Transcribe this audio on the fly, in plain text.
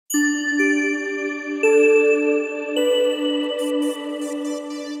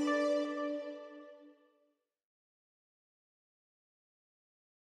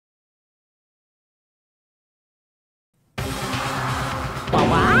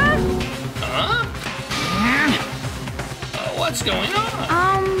What's going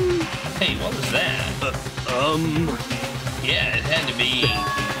on? Hey, what was that? Yeah, it had to be...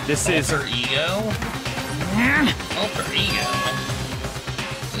 This Alter Ego? Alter Ego?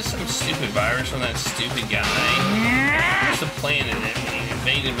 Is this some stupid virus from that stupid guy? What's the planet that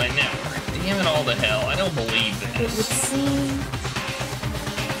invaded my network? Damn it all to hell, I don't believe this. It would seem...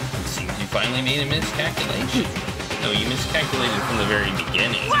 It seems you finally made a miscalculation. No, you miscalculated from the very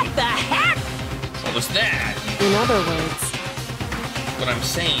beginning. What the heck? What was that? In other words... What I'm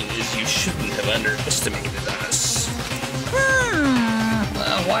saying is you shouldn't have underestimated us.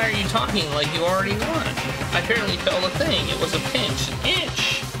 Well, why are you talking like you already won? I barely felt a thing. It was a pinch, an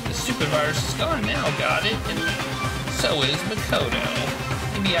inch. The stupid virus is gone now, got it? And so is Makoto.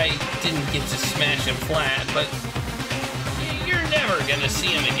 Maybe I didn't get to smash him flat, but you're never gonna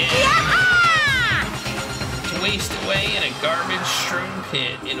see him again. Yeah! To waste away in a garbage-strewn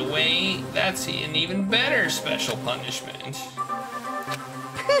pit, in a way, that's an even better special punishment.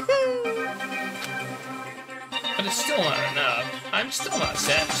 But it's still not enough. I'm still not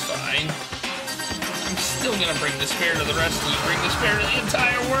satisfied. I'm still gonna bring despair to the rest of you, bring despair to the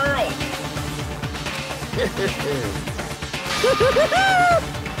entire world!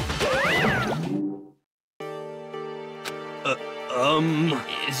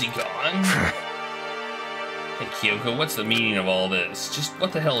 Is he gone? Hey, Kyoko, what's the meaning of all this? Just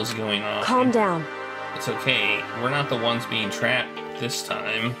what the hell is going on? Calm down. It's okay. We're not the ones being trapped this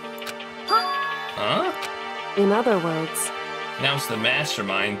time. Huh? In other words... Now it's the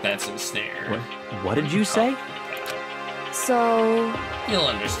mastermind that's ensnared. What did you say? So... You'll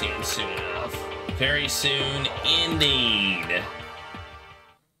understand soon enough. Very soon indeed.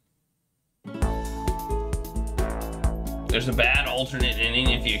 There's a bad alternate ending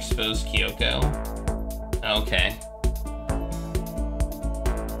if you expose Kyoko. Okay.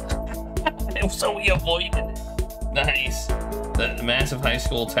 So we avoided it. Nice. The massive high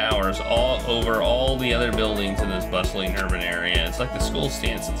school towers all over all the other buildings in this bustling urban area. It's like the school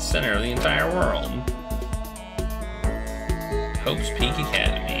stands at the center of the entire world. Hope's Peak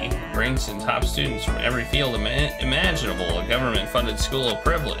Academy brings in top students from every field imaginable, a government-funded school of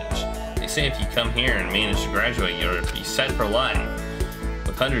privilege. They say if you come here and manage to graduate, you'll be set for life.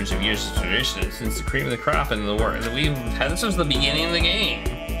 With hundreds of years of tradition, since the cream of the crop in the world, this was the beginning of the game.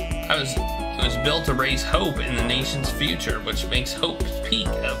 It was built to raise hope in the nation's future, which makes Hope's Peak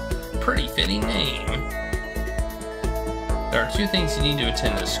a pretty fitting name. There are two things you need to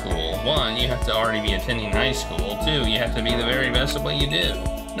attend this school. One, you have to already be attending high school. Two, you have to be the very best at what you do.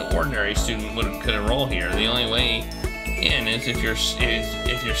 No ordinary student could enroll here. The only way in is if you're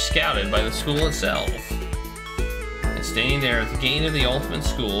scouted by the school itself. And standing there at the gate of the ultimate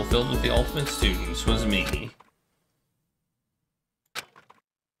school, filled with the ultimate students, was me.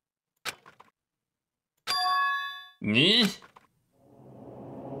 Me?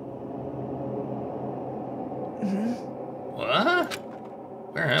 What?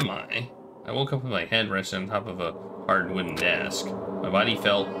 Where am I? I woke up with my head resting on top of a hard wooden desk. My body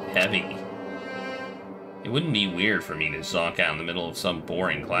felt heavy. It wouldn't be weird for me to zonk out in the middle of some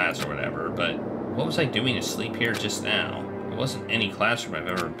boring class or whatever, but what was I doing asleep here just now? It wasn't any classroom I've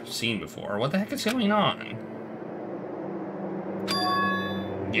ever seen before. What the heck is going on?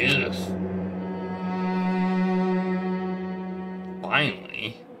 Yes.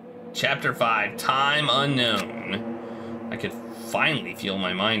 Finally. Chapter 5, Time Unknown. I could finally feel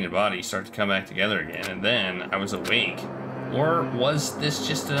my mind and body start to come back together again, and then I was awake. Or was this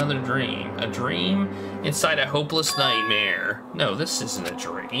just another dream? A dream inside a hopeless nightmare? No, this isn't a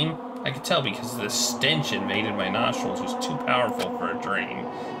dream. I could tell because the stench invaded my nostrils was too powerful for a dream.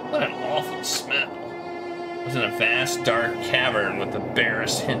 What an awful smell. I was in a vast, dark cavern with the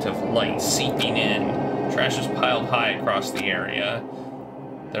barest hint of light seeping in. Trash was piled high across the area.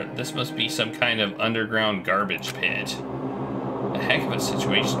 This must be some kind of underground garbage pit. A heck of a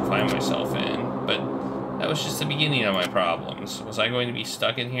situation to find myself in, but that was just the beginning of my problems. Was I going to be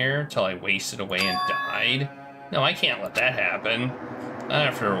stuck in here till I wasted away and died? No, I can't let that happen. Not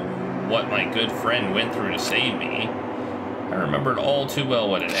after what my good friend went through to save me. I remembered all too well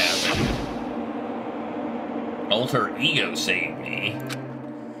what had happened. Alter Ego saved me.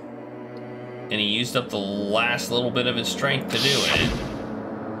 And he used up the last little bit of his strength to do it.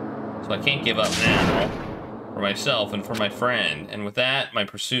 So I can't give up now. For myself and for my friend. And with that, my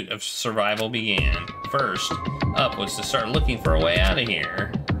pursuit of survival began. First up was to start looking for a way out of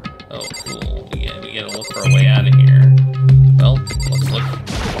here. Oh, cool. We gotta look for a way out of here. Well, let's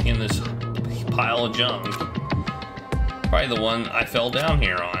look in this pile of junk. Probably the one I fell down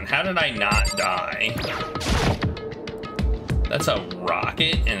here on. How did I not die? That's a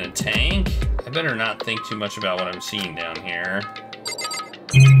rocket and a tank? I better not think too much about what I'm seeing down here.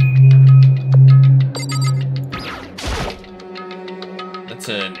 That's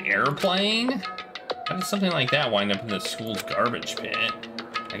an airplane? How did something like that wind up in the school's garbage pit?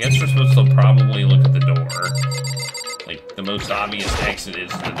 I guess we're supposed to probably look at the door. Like, the most obvious exit is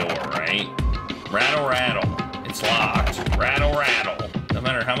the door, right? Rattle, rattle. It's locked. Rattle, rattle. No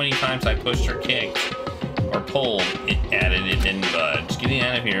matter how many times I pushed or kicked or pulled at it, it didn't budge. Getting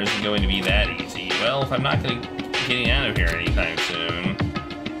out of here isn't going to be that easy. Well, if I'm not going to be getting out of here anytime soon,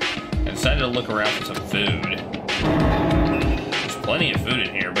 I decided to look around for some food. There's plenty of food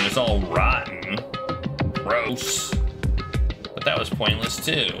in here, but it's all rotten. Gross. But that was pointless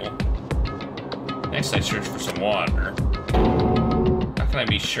too. Next I search for some water. How can I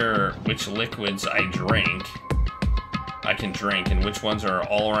be sure which liquids I can drink and which ones are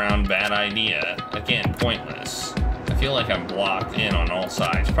all around bad idea? Again, pointless. I feel like I'm blocked in on all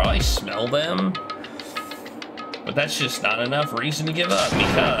sides. Probably smell them, but that's just not enough reason to give up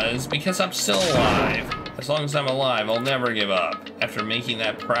because I'm still alive. As long as I'm alive, I'll never give up. After making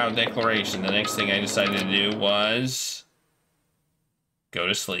that proud declaration, the next thing I decided to do was go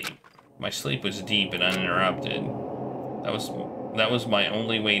to sleep. My sleep was deep and uninterrupted. That was my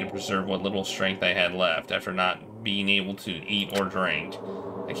only way to preserve what little strength I had left after not being able to eat or drink.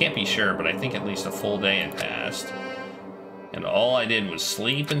 I can't be sure, but I think at least a full day had passed. And all I did was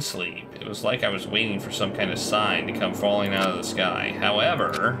sleep and sleep. It was like I was waiting for some kind of sign to come falling out of the sky.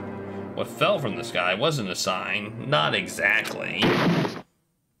 However, what fell from the sky wasn't a sign. Not exactly.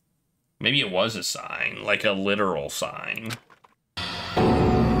 Maybe it was a sign, like a literal sign.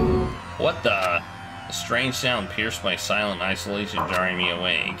 What the? A strange sound pierced my silent isolation, jarring me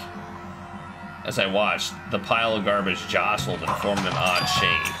awake. As I watched, the pile of garbage jostled and formed an odd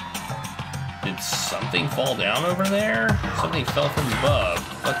shape. Did something fall down over there? Something fell from above.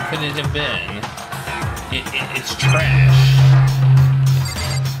 What could it have been? It's trash.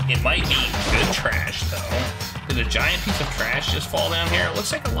 It might be good trash, though. Did a giant piece of trash just fall down here? It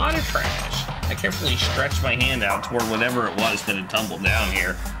looks like a lot of trash. I carefully stretched my hand out toward whatever it was that had tumbled down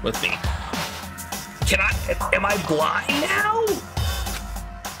here with me. Am I blind now?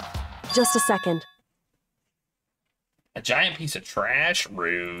 Just a second. A giant piece of trash?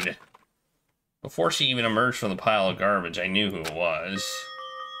 Rude. Before she even emerged from the pile of garbage, I knew who it was.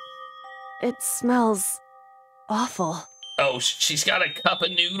 It smells awful. Oh, she's got a cup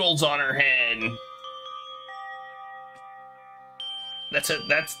of noodles on her head.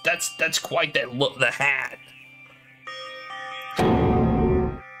 That's quite that look. The hat.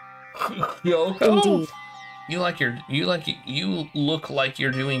 Yoko? Indeed. You look like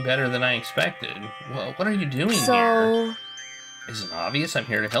you're doing better than I expected. Well, what are you doing here? So, Isn't obvious? I'm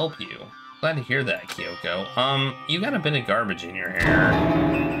here to help you. Glad to hear that, Kyoko. You got a bit of garbage in your hair.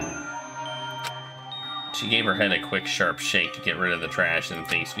 She gave her head a quick, sharp shake to get rid of the trash and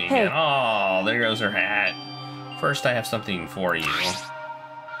faced me again. Oh, there goes her hat. First, I have something for you.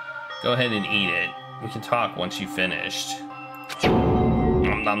 Go ahead and eat it. We can talk once you've finished.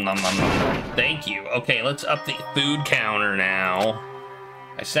 Nom, nom, nom, nom, nom. Thank you. Okay, let's up the food counter now.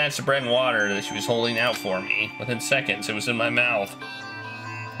 I snatched the bread and water that she was holding out for me. Within seconds, it was in my mouth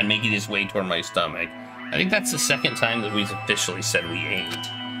and making its way toward my stomach. I think that's the second time that we've officially said we ate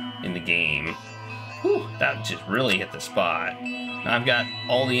in the game. Whew, that just really hit the spot. Now I've got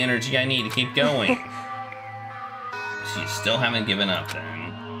all the energy I need to keep going. So you still haven't given up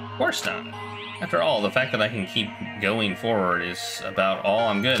then? Of course not. After all, the fact that I can keep going forward is about all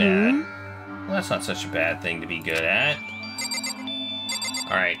I'm good at. Well, that's not such a bad thing to be good at.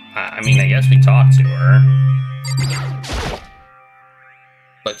 Alright, I mean, I guess we talked to her.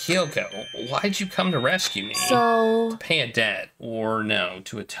 But Kyoko, why'd you come to rescue me? So... To pay a debt, or no,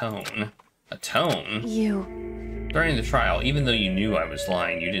 to atone. Atone? You... During the trial, even though you knew I was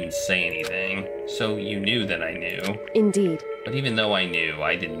lying, you didn't say anything. So you knew that I knew. Indeed. But even though I knew,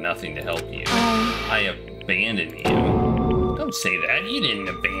 I did nothing to help you. I abandoned you. Don't say that. You didn't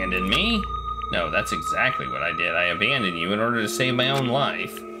abandon me. No, that's exactly what I did. I abandoned you in order to save my own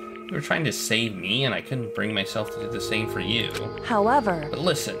life. You were trying to save me, and I couldn't bring myself to do the same for you. However... But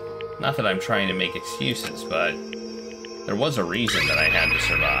listen, not that I'm trying to make excuses, but there was a reason that I had to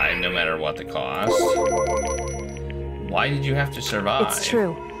survive, no matter what the cost. Why did you have to survive? It's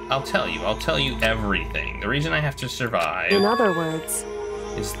true. I'll tell you everything. The reason I have to survive... In other words...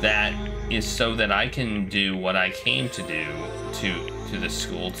 is so that I can do what I came to do to the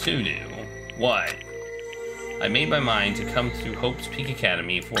school to do. What? I made my mind to come to Hope's Peak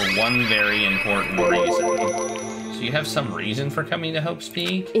Academy for one very important reason. So you have some reason for coming to Hope's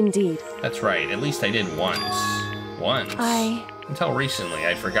Peak? Indeed. That's right, at least I did once. once. Until recently,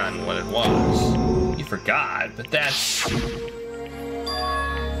 I'd forgotten what it was. You forgot, but that's...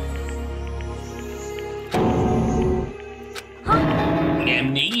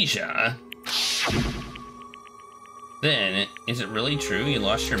 Amnesia? Then, is it really true you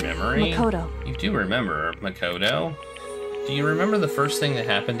lost your memory? Makoto. You do remember, Makoto. Do you remember the first thing that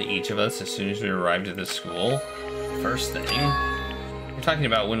happened to each of us as soon as we arrived at this school? First thing? You're talking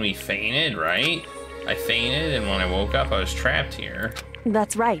about when we fainted, right? I fainted, and when I woke up, I was trapped here.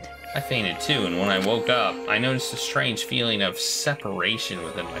 That's right. I fainted too, and when I woke up, I noticed a strange feeling of separation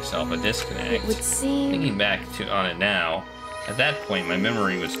within myself, a disconnect. It would seem... Thinking back on it now, at that point, my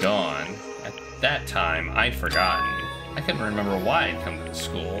memory was gone. At that time, I'd forgotten. I couldn't remember why I'd come to the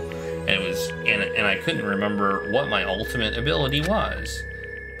school, and I couldn't remember what my ultimate ability was.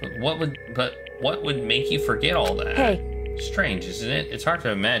 But what would make you forget all that? Hey. Strange, isn't it? It's hard to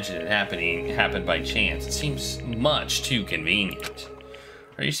imagine it happened by chance. It seems much too convenient.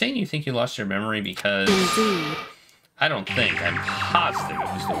 Are you saying you think you lost your memory because... Indeed. I don't think. I'm positive it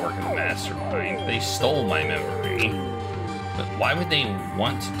was the work of the mastermind. They stole my memory. But why would they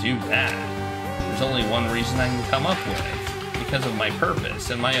want to do that? There's only one reason I can come up with. Because of my purpose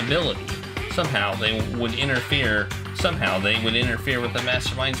and my ability. Somehow they would interfere with the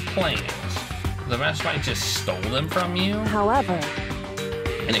mastermind's plans. The mastermind just stole them from you? However...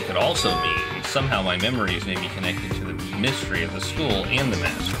 And it could also mean somehow my memories may be connected to the mystery of the school and the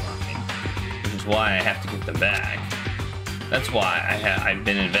mastermind. Which is why I have to get them back. That's why I've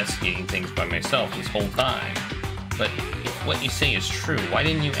been investigating things by myself this whole time. But if what you say is true, why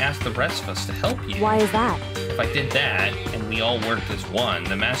didn't you ask the rest of us to help you? Why is that? If I did that, and we all worked as one,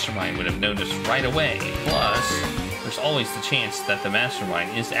 the mastermind would have noticed right away. Plus, there's always the chance that the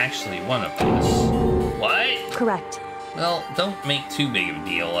mastermind is actually one of us. What? Correct. Well, don't make too big of a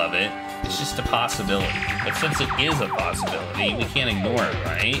deal of it. It's just a possibility. But since it is a possibility, we can't ignore it,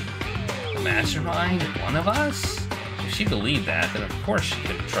 right? The mastermind? One of us? If she believed that, then of course she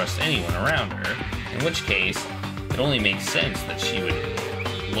couldn't trust anyone around her. In which case, it only makes sense that she would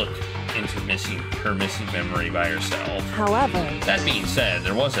look into her missing memory by herself. However... That being said,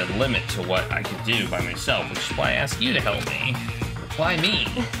 there was a limit to what I could do by myself, which is why I asked you to help me. Why me?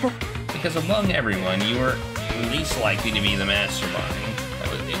 Because among everyone, you were least likely to be the mastermind.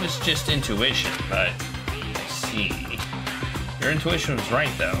 It was just intuition, but I see. Your intuition was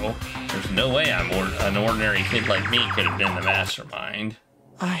right, though. There's no way an ordinary kid like me could have been the mastermind.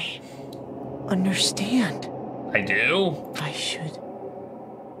 I understand. I do? I should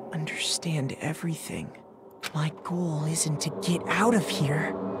understand everything. My goal isn't to get out of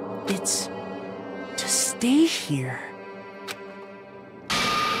here. It's to stay here.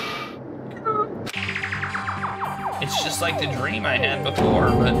 It's just like the dream I had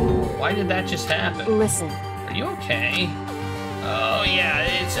before, but why did that just happen? Listen. Are you okay? Oh yeah,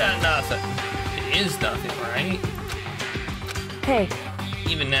 it's nothing. It is nothing, right? Hey.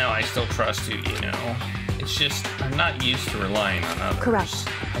 Even now, I still trust you, you know. It's just, I'm not used to relying on others. Correct.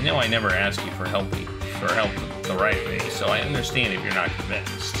 I know I never ask you for help the right way, so I understand if you're not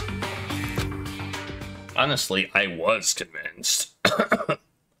convinced. Honestly, I was convinced.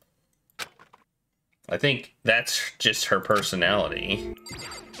 I think that's just her personality.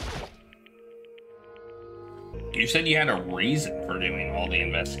 You said you had a reason for doing all the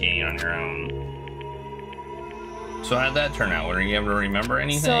investigating on your own. So how'd that turn out? Were you able to remember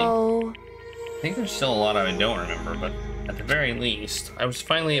anything? So... I think there's still a lot I don't remember, but at the very least, I was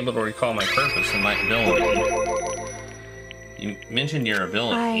finally able to recall my purpose and my ability. You mentioned your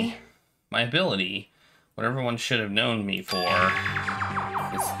ability. My ability, what everyone should have known me for,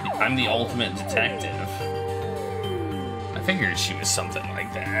 is I'm the ultimate detective. I figured she was something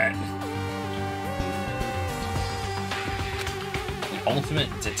like that. The ultimate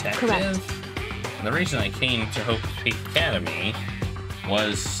detective? Correct. And the reason I came to Hope Peak Academy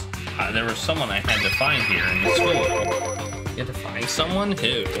was there was someone I had to find here in the school. You had to find someone?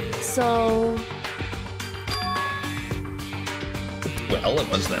 Who? So... Well, it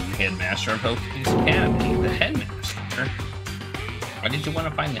was the headmaster of Hope Peak Academy. The headmaster? Why did you want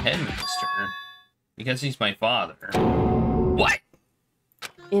to find the headmaster? Because he's my father. What?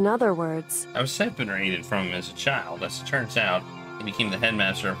 In other words... I was separated from him as a child. As it turns out, he became the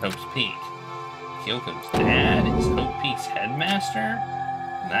headmaster of Hope's Peak. Kyoko's dad is Hope Peak's headmaster?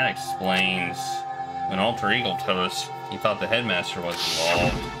 And that explains when Alter Ego told us he thought the headmaster was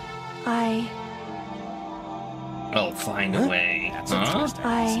involved. I'll find a way. That's huh? interesting.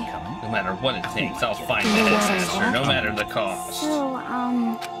 No matter what it takes, I'll find the headmaster, no matter the cost. So,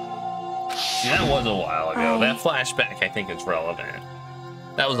 See, that was a while ago. I- That flashback, I think, is relevant.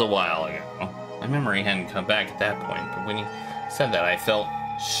 That was a while ago. My memory hadn't come back at that point, but when he said that, I felt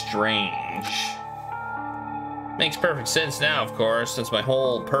strange. Makes perfect sense now, of course, since my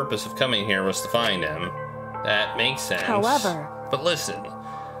whole purpose of coming here was to find him. That makes sense. However... But listen,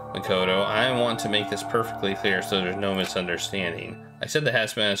 Makoto, I want to make this perfectly clear so there's no misunderstanding. I said the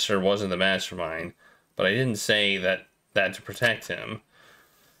Headmaster wasn't the mastermind, but I didn't say that to protect him.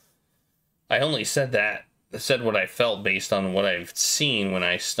 I only said what I felt based on what I've seen when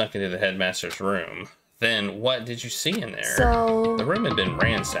I snuck into the Headmaster's room. Then, what did you see in there? So... The room had been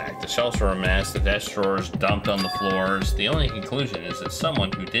ransacked. The shelves were a mess, the desk drawers dumped on the floors. The only conclusion is that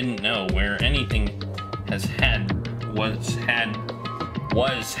someone who didn't know where anything had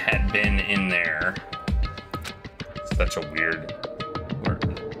been in there. Such a weird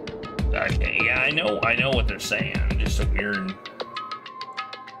word. Okay, yeah, I know what they're saying. Just a weird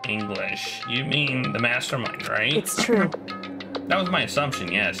English. You mean the mastermind, right? It's true. That was my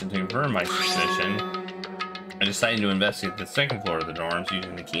assumption, yes, and to confirm my suspicion, I decided to investigate the second floor of the dorms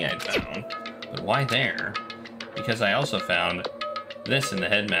using the key I'd found. But why there? Because I also found this in the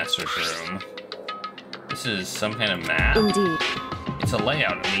Headmaster's room. This is some kind of map. Indeed. It's a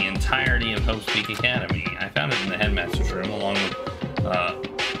layout of the entirety of Hope's Peak Academy. I found it in the Headmaster's room along with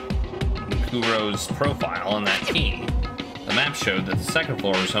Kuro's profile and that key. The map showed that the second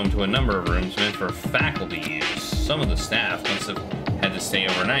floor was home to a number of rooms meant for faculty use. Some of the staff must have had to stay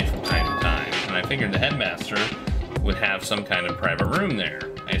overnight from time to time, and I figured the Headmaster would have some kind of private room there.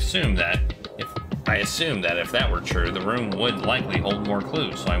 I assumed that if that were true, the room would likely hold more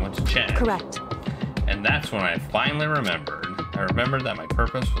clues, so I went to check. Correct. And that's when I finally remembered. I remembered that my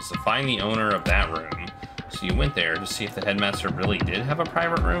purpose was to find the owner of that room. So you went there to see if the Headmaster really did have a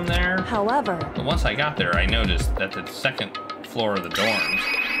private room there? However... But once I got there, I noticed that the second floor of the dorms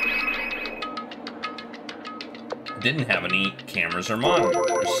didn't have any cameras or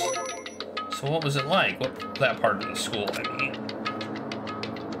monitors. So what was it like? That part of the school, I mean?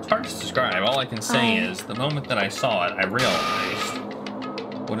 It's hard to describe. All I can say is, the moment that I saw it, I realized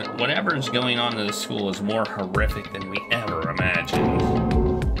whatever is going on in the school is more horrific than we ever imagined.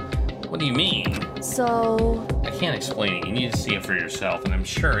 What do you mean? So... I can't explain it. You need to see it for yourself, and I'm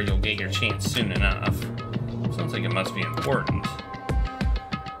sure you'll get your chance soon enough. Sounds like it must be important.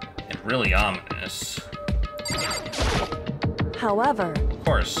 And really ominous. However... Of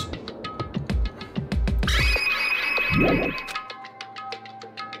course.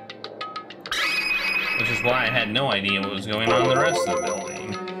 Which is why I had no idea what was going on in the rest of the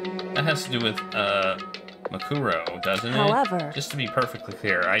building. That has to do with, Makuro, doesn't it? However... Just to be perfectly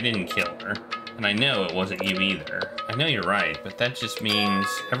clear, I didn't kill her. And I know it wasn't you either. I know you're right, but that just means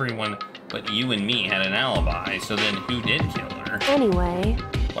everyone but you and me had an alibi, so then who did kill her? Anyway...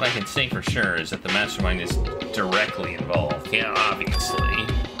 What I can say for sure is that the mastermind is directly involved. Yeah, obviously.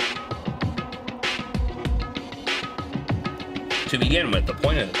 To begin with, the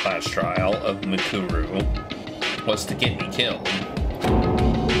point of the class trial of Makuro was to get me killed.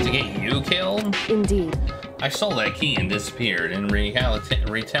 To get you killed? Indeed. I stole that key and disappeared. In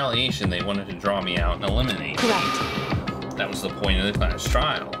retaliation, they wanted to draw me out and eliminate me. Correct. That was the point of the class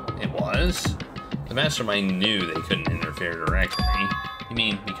trial. It was? The mastermind knew they couldn't interfere directly. You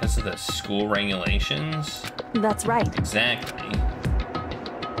mean because of the school regulations? That's right. Exactly.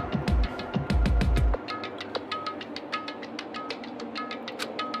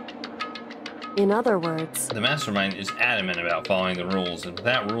 In other words... The mastermind is adamant about following the rules, and with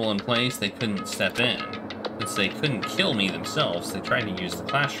that rule in place, they couldn't step in. Since they couldn't kill me themselves, they tried to use the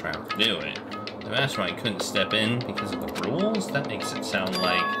class trial to do it. The mastermind couldn't step in because of the rules? That makes it sound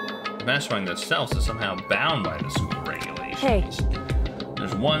like the mastermind themselves is somehow bound by the school regulations. Hey.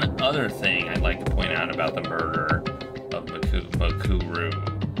 There's one other thing I'd like to point out about the murder of Makuro.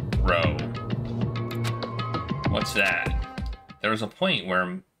 What's that? There was a point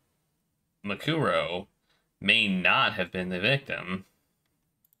where Makuro may not have been the victim.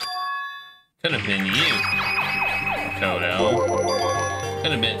 Could have been you, Makoto.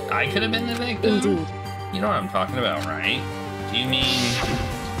 Could have been... I could have been the victim? Indeed. You know what I'm talking about, right? Do you mean...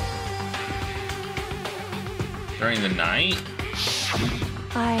 during the night?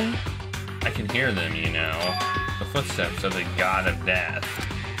 I can hear them, you know. The footsteps of the God of Death.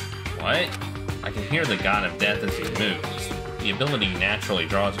 What? I can hear the God of Death as he moves. The ability naturally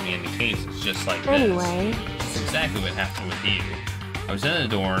draws me into cases just like this. Anyway... That's exactly what happened with you. I was in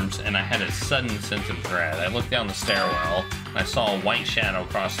the dorms, and I had a sudden sense of dread. I looked down the stairwell, and I saw a white shadow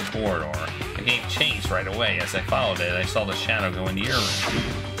cross the corridor. I gave chase right away. As I followed it, I saw the shadow go into your room.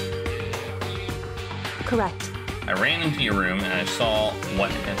 Correct. I ran into your room, and I saw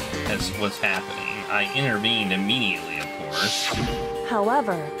what was happening. I intervened immediately, of course.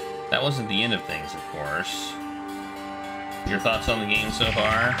 However... That wasn't the end of things, of course. Your thoughts on the game so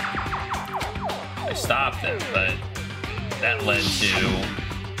far? I stopped it, but that led to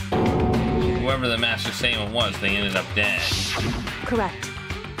whoever the Master Saint was, they ended up dead. Correct.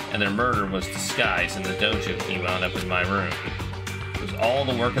 And their murder was disguised in the dojo key wound up in my room. It was all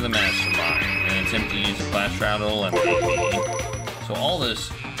the work of the Mastermind, an attempt to use a flash shroud to eliminate me. So all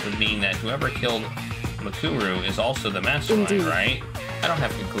this would mean that whoever killed Makuru is also the Mastermind, Indeed. right? I don't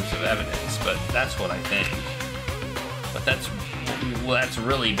have conclusive evidence, but that's what I think. But that's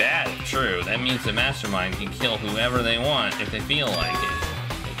really bad, true. That means the Mastermind can kill whoever they want if they feel like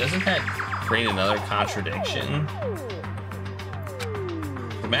it. Doesn't that create another contradiction?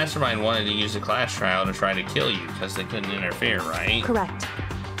 The Mastermind wanted to use a class trial to try to kill you because they couldn't interfere, right? Correct.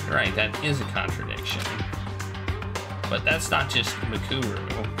 Right, that is a contradiction. But that's not just Makuro.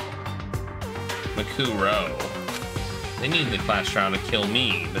 They needed the class trial to kill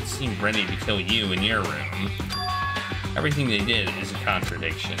me, but seemed ready to kill you in your room. Everything they did is a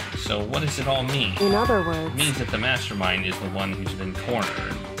contradiction. So what does it all mean? In other words, It means that the Mastermind is the one who's been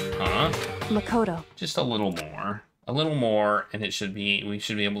cornered. Huh? Makoto. Just a little more. A little more, and we should be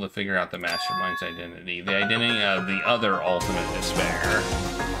able to figure out the Mastermind's identity. The identity of the other Ultimate Despair.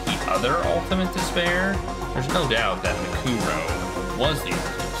 The other Ultimate Despair? There's no doubt that Makuro was the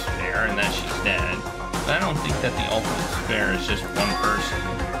Ultimate Despair and that she's dead. But I don't think that the Ultimate Despair is just one person.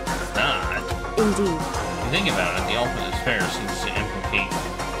 It's not. Indeed. If you think about it, the Ultimate Despair seems to implicate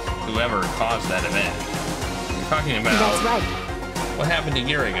whoever caused that event. You're talking about... That's right. What happened a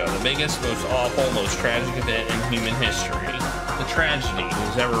year ago? The biggest, most awful, most tragic event in human history. The tragedy.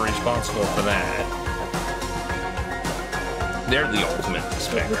 Who's ever responsible for that? They're the ultimate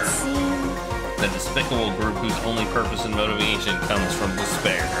despair. It would seem... The despicable group whose only purpose and motivation comes from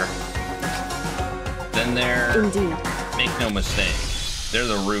despair. Then they're... Indeed. Make no mistake. They're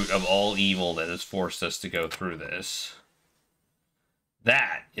the root of all evil that has forced us to go through this.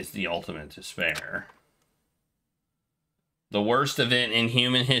 That is the ultimate despair. The worst event in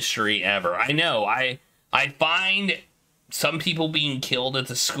human history ever. I know, I find some people being killed at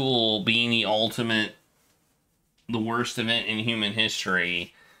the school being the worst event in human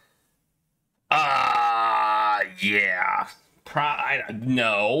history. Yeah.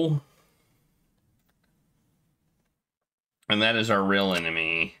 No. And that is our real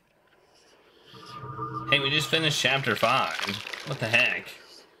enemy. Hey, we just finished chapter 5. What the heck?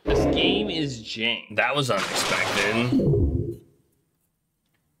 This game is jank. That was unexpected.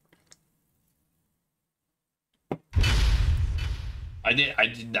 I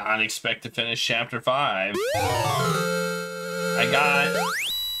did not expect to finish chapter 5.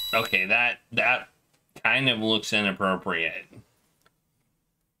 Okay, that kind of looks inappropriate.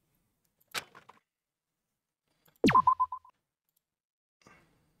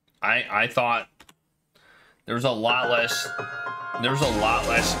 I thought there was a lot less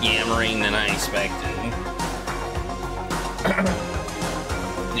yammering than I expected.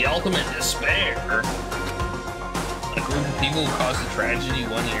 The ultimate despair. A group of people who caused a tragedy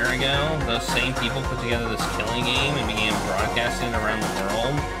 1 year ago. Those same people put together this killing game and began broadcasting it around the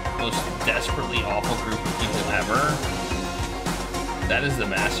world. Most desperately awful group of people ever. That is the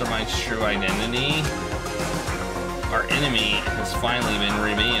Mastermind's true identity. Our enemy has finally been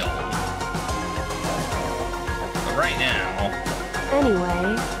revealed. But right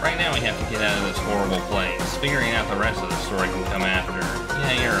now we have to get out of this horrible place. Figuring out the rest of the story can come after.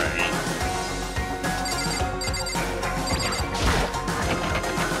 Yeah, you're right.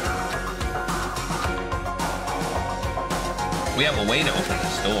 We have a way to open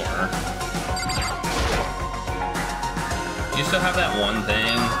this door. You still have that one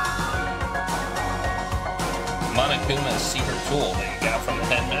thing? Monokuma's secret tool that you got from the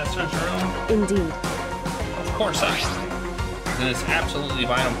headmaster's room? Indeed. Of course I do. Then it's absolutely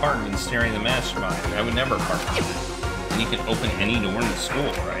vital part in steering the Mastermind. I would never part with it. And you can open any door in the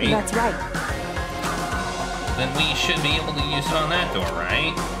school, right? That's right. Then we should be able to use it on that door,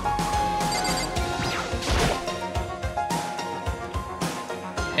 right?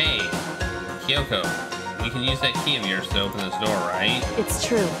 Hey, Kyoko, we can use that key of yours to open this door, right? It's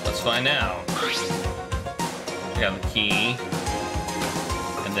true. Let's find out. We got the key.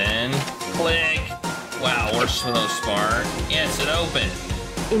 And then, click. Wow, we're so smart. Yes, it opened.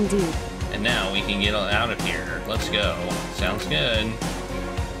 Indeed. And now we can get out of here. Let's go. Sounds good.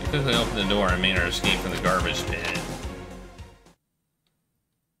 We quickly opened the door and made our escape from the garbage pit.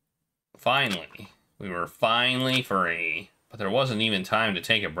 Finally. We were finally free. But there wasn't even time to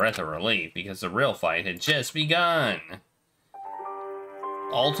take a breath of relief because the real fight had just begun.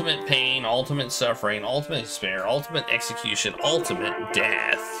 Ultimate pain, ultimate suffering, ultimate despair, ultimate execution, ultimate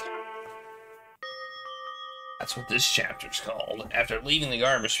death. That's what this chapter's called. After leaving the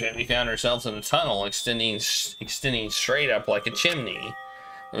garbage pit, we found ourselves in a tunnel extending straight up like a chimney.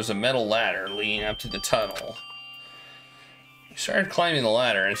 There was a metal ladder leading up to the tunnel. We started climbing the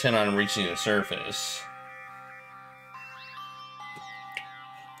ladder, intent on reaching the surface.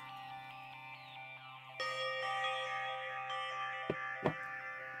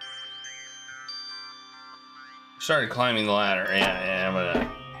 Started climbing the ladder. Yeah, but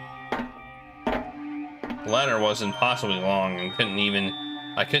the ladder was impossibly long and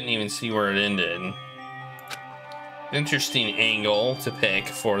I couldn't even see where it ended. Interesting angle to pick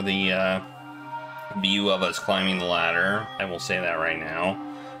for the view of us climbing the ladder. I will say that right now.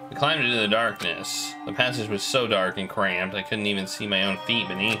 We climbed into the darkness. The passage was so dark and cramped I couldn't even see my own feet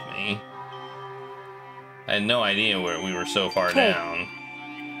beneath me. I had no idea where we were so far down.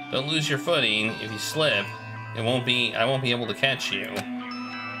 Don't lose your footing. If you slip, I won't be able to catch you.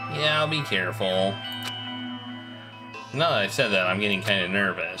 Yeah, I'll be careful. Now that I said that, I'm getting kind of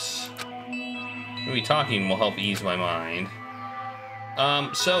nervous. Maybe talking will help ease my mind.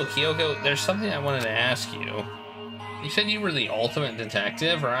 So, Kyoko, there's something I wanted to ask you. You said you were the ultimate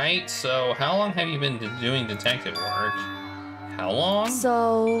detective, right? So, how long have you been doing detective work? How long?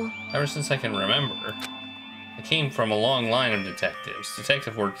 So... Ever since I can remember. I came from a long line of detectives.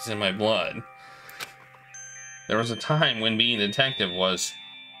 Detective work is in my blood. There was a time when being a detective was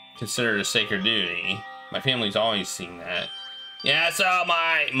considered a sacred duty. My family's always seen that. Yeah, so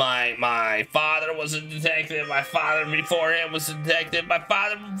my father was a detective. My father before him was a detective. My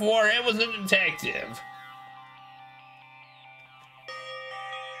father before him was a detective.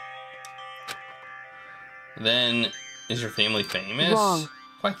 Then, is your family famous? Wrong.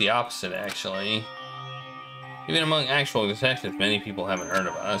 Quite the opposite, actually. Even among actual detectives, many people haven't heard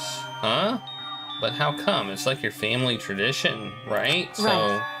of us. Huh? But how come? It's like your family tradition, right?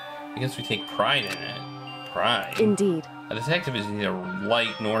 So, because we take pride in it. Pride. Indeed. A detective is neither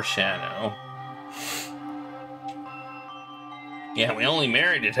light nor shadow. Yeah, we only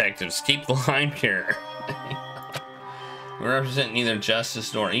marry detectives. Keep the line pure. We represent neither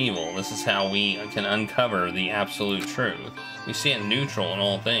justice nor evil. This is how we can uncover the absolute truth. We stand neutral in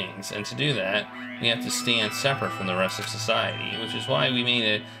all things, and to do that, we have to stand separate from the rest of society, which is why we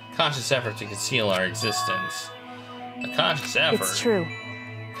made a conscious effort to conceal our existence. A conscious effort. It's true.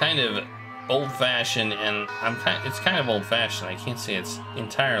 Kind of old-fashioned, and it's kind of old-fashioned. I can't say it's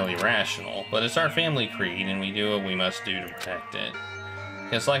entirely rational, but it's our family creed, and we do what we must do to protect it.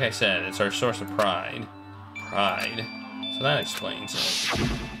 Because, like I said, it's our source of pride. Pride. So that explains it.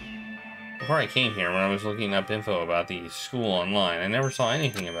 Before I came here, when I was looking up info about the school online, I never saw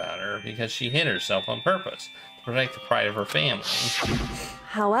anything about her because she hid herself on purpose to protect the pride of her family.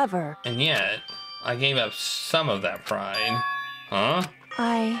 However... And yet, I gave up some of that pride. Huh?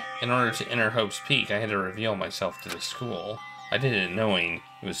 In order to enter Hope's Peak, I had to reveal myself to the school. I did it knowing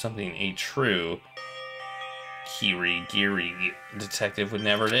it was something a true Kirigiri detective would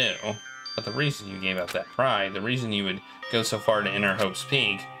never do. But the reason you gave up that pride, the reason you would go so far to enter Hope's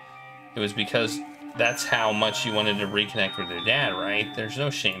Peak, it was because that's how much you wanted to reconnect with your dad, right? There's no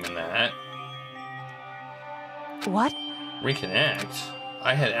shame in that. What? Reconnect?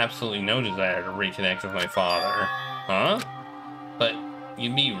 I had absolutely no desire to reconnect with my father. Huh? But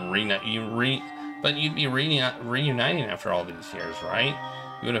you'd be reuniting after all these years, right?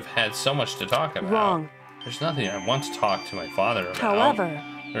 You would have had so much to talk about. Wrong. There's nothing I want to talk to my father about. However...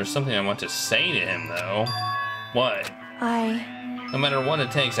 There's something I want to say to him, though. What? No matter what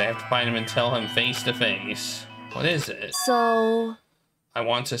it takes, I have to find him and tell him face to face. What is it? So... I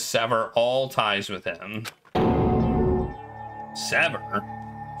want to sever all ties with him. Sever?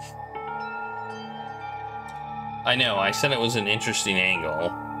 I know, I said it was an interesting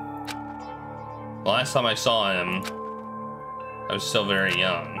angle. The last time I saw him, I was still very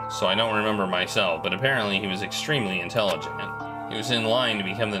young, so I don't remember myself, but apparently he was extremely intelligent. He was in line to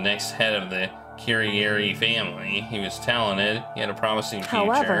become the next head of the Kirigiri family. He was talented, he had a promising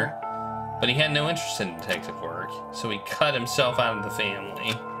future, but he had no interest in detective work, so he cut himself out of the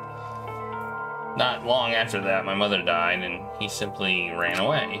family. Not long after that, my mother died, and he simply ran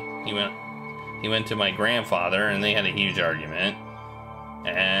away. He went to my grandfather, and they had a huge argument.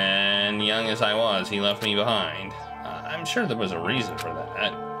 And young as I was, he left me behind. I'm sure there was a reason for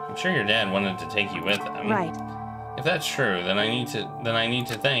that. I'm sure your dad wanted to take you with him. Right. If that's true, then I need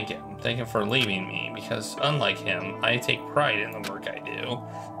to thank him. Thank him for leaving me, because unlike him, I take pride in the work I do.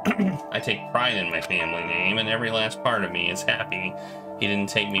 I take pride in my family name, and every last part of me is happy he didn't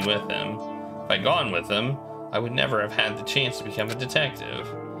take me with him. If I'd gone with him, I would never have had the chance to become a detective.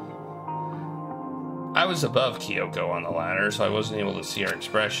 I was above Kyoko on the ladder, so I wasn't able to see her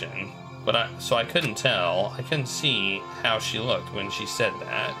expression. So I couldn't tell. I couldn't see how she looked when she said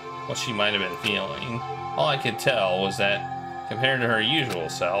that, what she might have been feeling. All I could tell was that, compared to her usual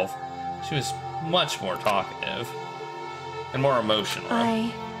self, she was much more talkative and more emotional.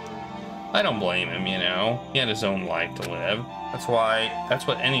 I don't blame him, you know. He had his own life to live. That's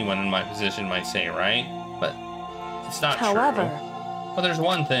what anyone in my position might say, right? But it's not true. But there's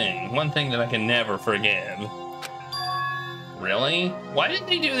one thing that I can never forgive. Really? Why didn't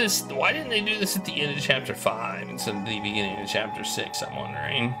they do this? Why didn't they do this at the end of chapter 5 instead of the beginning of chapter 6, I'm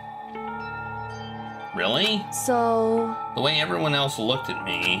wondering. Really? So... The way everyone else looked at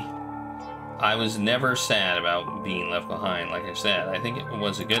me, I was never sad about being left behind, like I said. I think it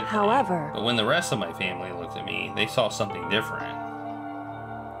was a good thing. However... But when the rest of my family looked at me, they saw something different.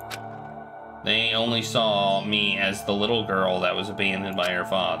 They only saw me as the little girl that was abandoned by her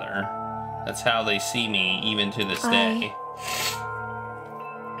father. That's how they see me, even to this day.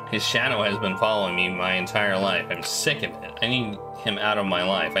 His shadow has been following me my entire life. I'm sick of it. I need him out of my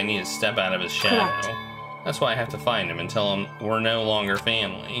life. I need to step out of his shadow. Correct. That's why I have to find him and tell him we're no longer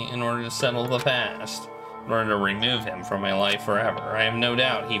family in order to settle the past, in order to remove him from my life forever. I have no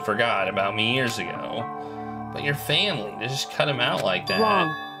doubt he forgot about me years ago. But your family, to just cut him out like that.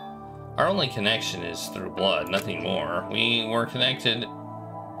 Wrong. Our only connection is through blood, nothing more. We were connected.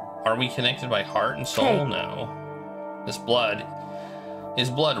 Are we connected by heart and soul? Hey. No. This blood. Is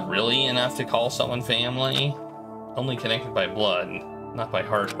blood really enough to call someone family? Only connected by blood, not by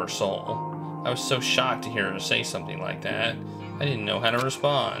heart or soul. I was so shocked to hear her say something like that. I didn't know how to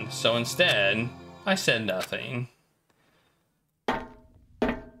respond. So instead, I said nothing. I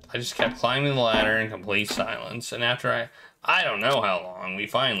just kept climbing the ladder in complete silence. And after I don't know how long, we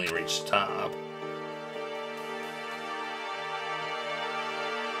finally reached the top.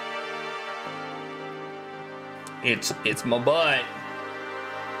 It's my butt.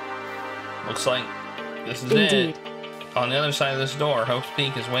 Looks like this is Indeed. it. On the other side of this door, Hope's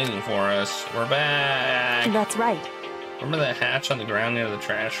Peak is waiting for us. We're back. That's right. Remember that hatch on the ground near the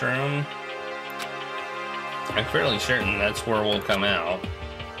trash room? I'm fairly certain that's where we'll come out.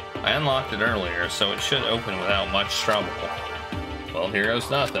 I unlocked it earlier, so it should open without much trouble. Well, here goes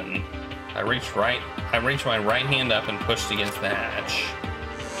nothing. I reached my right hand up and pushed against the hatch.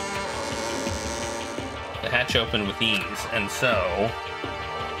 The hatch opened with ease, and so...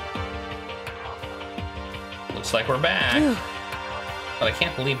 Looks like we're back. But I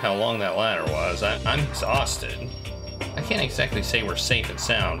can't believe how long that ladder was. I'm exhausted. I can't exactly say we're safe and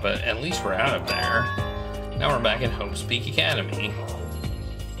sound, but at least we're out of there. Now we're back at Hope's Peak Academy.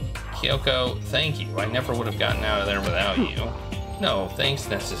 Kyoko, thank you. I never would have gotten out of there without you. No, thanks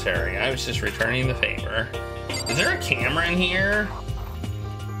necessary. I was just returning the favor. Is there a camera in here?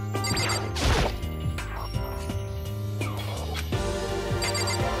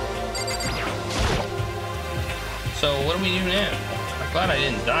 So what do we do now? I'm glad I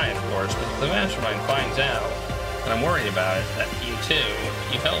didn't die, of course, but if the mastermind finds out, and I'm worried about it, that you too,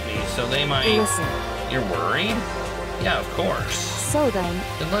 you helped me, so they might... Listen. You're worried? Yeah, of course. So then...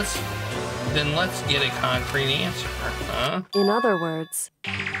 Then let's get a concrete answer, huh? In other words...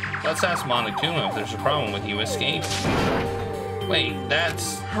 Let's ask Monokuma if there's a problem with you escaping. Wait,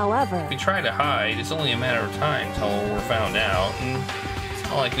 that's... However... If we try to hide, it's only a matter of time till we're found out, and it's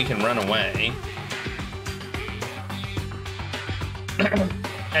not like we can run away.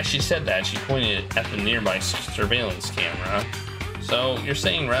 As she said that, she pointed at the nearby surveillance camera. So, you're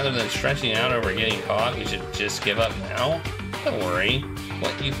saying rather than stretching out over getting caught, we should just give up now? Don't worry.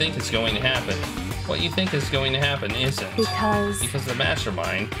 What you think is going to happen. What you think is going to happen isn't. Because the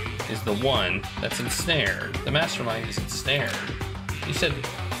mastermind is the one that's ensnared. The mastermind is ensnared. You said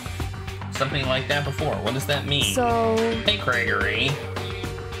something like that before. What does that mean? So... Hey, Gregory.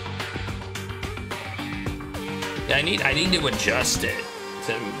 Yeah, I need to adjust it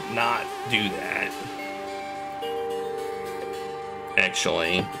to not do that.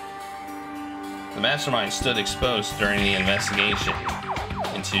 Actually, the mastermind stood exposed during the investigation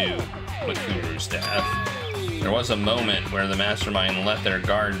into Makuru's death. There was a moment where the mastermind let their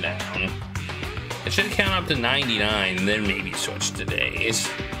guard down. It should count up to 99 and then maybe switch to days.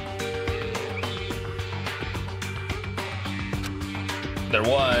 There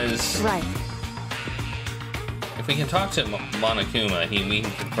was... Right. If we can talk to Monokuma, we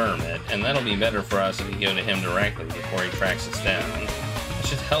can confirm it, and that'll be better for us if we go to him directly before he tracks us down. It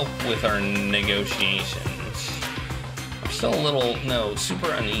should help with our negotiations. I'm still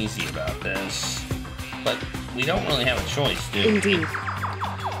super uneasy about this, but we don't really have a choice, do we? Indeed.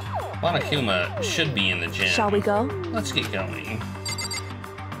 Monokuma should be in the gym. Shall we go? Let's get going.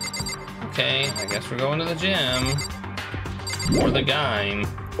 Okay, I guess we're going to the gym. Or the Gaim.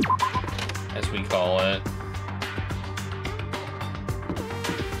 as we call it.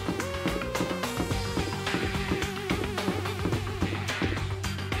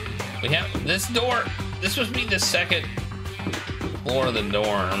 We have this door. This must be the second floor of the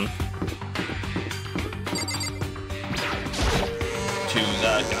dorm. To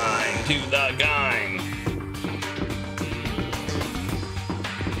the gang, to the gang.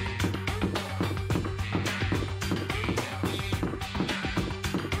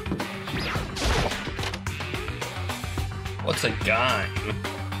 What's a gang?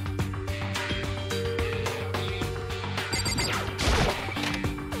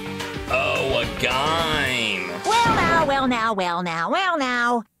 Oh, a game. Well now, well now, well now, well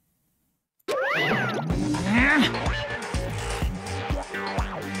now.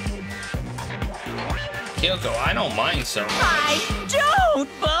 Kyoko, I don't mind so much. I don't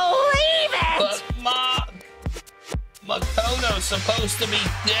believe it! But Makoto's supposed to be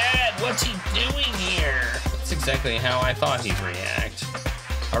dead. What's he doing here? That's exactly how I thought he'd react.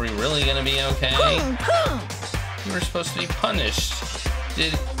 Are we really gonna be okay? You were supposed to be punished.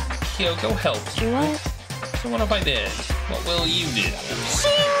 Did Kyoko help you? What? So what if I did? What will you do?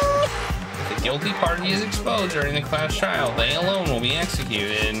 If the guilty party is exposed during the class trial, they alone will be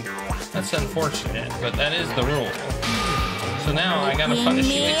executed. That's unfortunate, but that is the rule. So now I gotta punish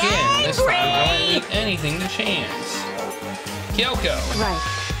you again. This time I won't leave anything to chance. Kyoko!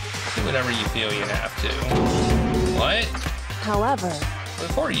 Right. Do whatever you feel you have to. What? However,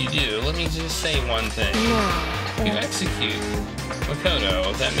 Before you do, let me just say one thing. If you execute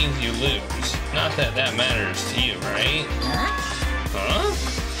Makoto, that means you lose. Not that that matters to you, right? Huh?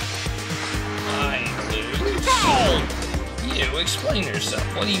 I lose? You, explain yourself.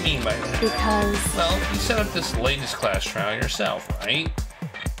 What do you mean by that? because Well, you set up this latest class trial yourself, right?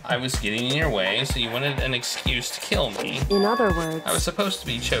 I was getting in your way, so you wanted an excuse to kill me. in other words, I was supposed to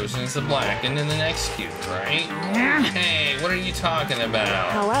be chosen as the blackened and then executed, right? Hey, what are you talking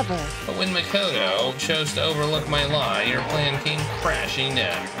about? however, But when Makoto chose to overlook my lie, your plan came crashing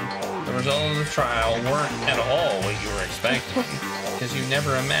down. The result of the trial weren't at all what you were expecting, because you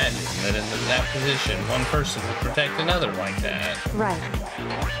never imagined that in that position, one person would protect another like that. right,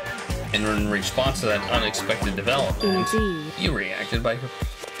 And in response to that unexpected development, indeed. you reacted by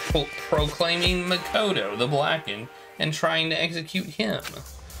proclaiming Makoto the blackened and trying to execute him.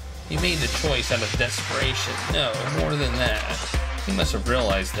 You made the choice out of desperation. No, more than that. You must have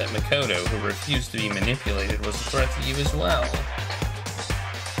realized that Makoto, who refused to be manipulated, was a threat to you as well.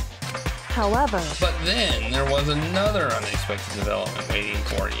 However, But then there was another unexpected development waiting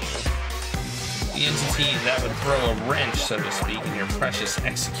for you. The entity that would throw a wrench, so to speak, in your precious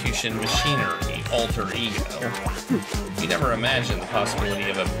execution machinery, alter ego. You never imagined the possibility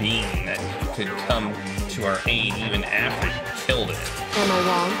of a being that could come to our aid even after you killed it. am I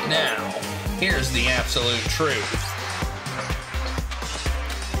wrong? Now, here's the absolute truth.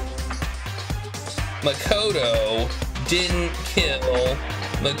 Makoto didn't kill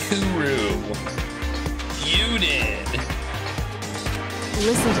Makuru. You did.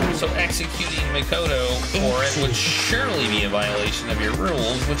 Listen to me. So executing Makoto for it would surely be a violation of your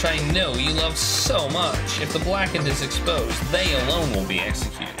rules, which I know you love so much. If the blackened is exposed, they alone will be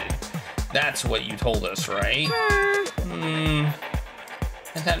executed. That's what you told us, right? And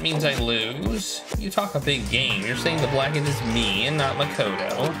that means I lose? You talk a big game. You're saying the blackened is me and not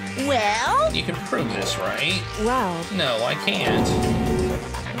Makoto. Well, You can prove this, right? Well, No, I can't.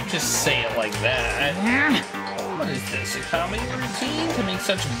 Don't just say it like that. What is this, a comedy routine to make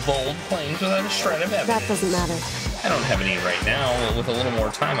such bold claims without a shred of evidence? that doesn't matter. I don't have any right now. With a little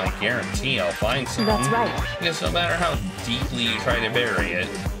more time, I guarantee I'll find some. That's right. Because no matter how deeply you try to bury it,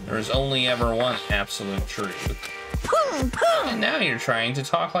 there is only ever one absolute truth. And now you're trying to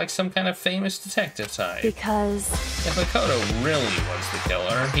talk like some kind of famous detective type. Because If Makoto really was the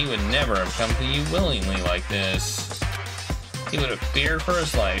killer, he would never have come to you willingly like this. He would have feared for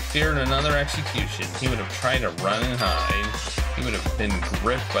his life, feared another execution. He would have tried to run and hide. He would have been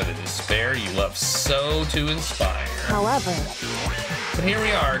gripped by the despair you love so to inspire. however, But here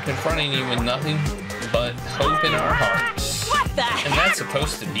we are, confronting you with nothing but hope in our hearts. what the And heck? that's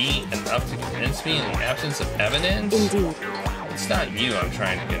supposed to be enough to convince me in the absence of evidence? indeed. It's not you I'm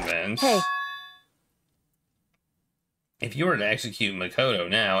trying to convince. Hey, If you were to execute Makoto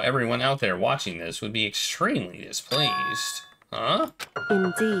now, everyone out there watching this would be extremely displeased. Huh?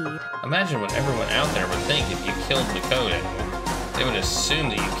 indeed. Imagine what everyone out there would think if you killed Makoto. They would assume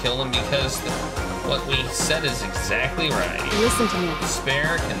that you killed him because what we said is exactly right. Listen to me.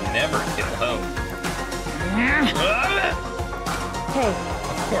 Despair can never kill hope. Hey,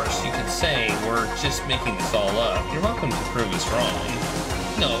 Of course, you could say we're just making this all up. You're welcome to prove us wrong.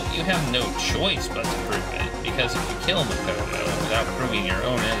 No, you have no choice but to prove it, because if you kill Makoto without proving your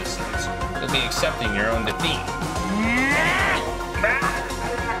own innocence, you'll be accepting your own defeat.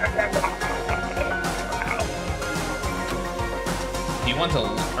 If you want to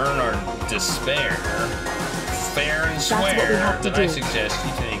earn our despair, fair and square, then I suggest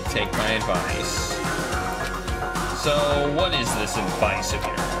you take my advice. So, what is this advice of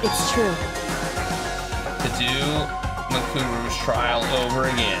yours? It's true. To do Makuru's trial over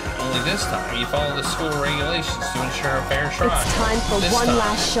again. Only this time, you follow the school regulations to ensure a fair trial. It's time for one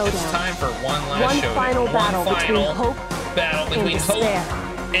last showdown. It's time for one last showdown. Final battle between hope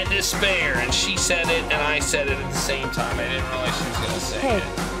and despair. And she said it, and I said it at the same time. I didn't realize she was going to say it.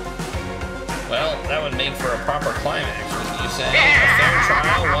 Well, that would make for a proper climax, wouldn't you say? A fair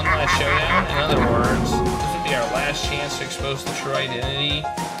trial, one last showdown. In other words, this would be our last chance to expose the true identity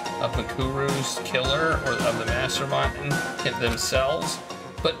of Makuru's killer or of the mastermind themselves.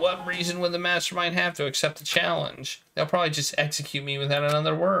 But what reason would the mastermind have to accept the challenge? They'll probably just execute me without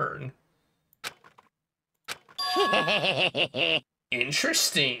another word.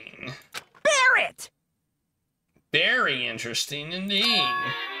 Interesting. Barrett! Very interesting indeed.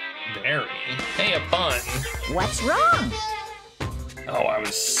 Very. Hey, a pun. What's wrong? Oh, I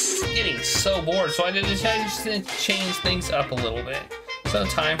was getting so bored, so I decided to change things up a little bit. So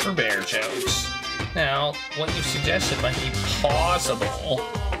time for bear jokes. Now, what you suggested might be plausible.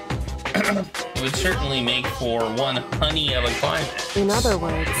 It would certainly make for one honey of a climax. In other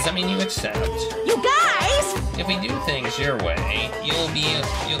words, Does that mean you accept? You guys! If we do things your way,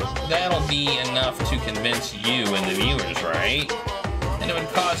 that'll be enough to convince you and the viewers, right? And it would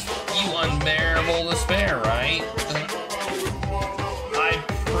cause you unbearable despair, right? I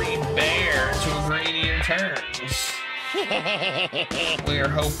pre-bear to agree to your terms. Will your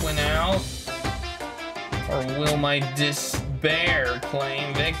hope win out? Or will my despair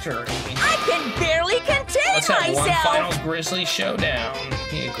claim victory? I can barely contain Let's have myself! one final grisly showdown.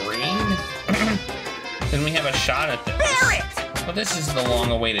 He agreed? Then we have a shot at this. Barrett! Well, this is the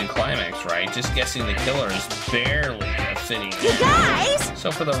long-awaited climax, right? Just guessing the killer is barely a fitting You end. guys!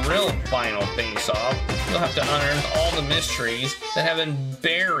 So for the real final face-off, you'll have to unearth all the mysteries that have been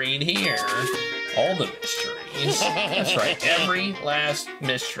buried here. All the mysteries. That's right, every last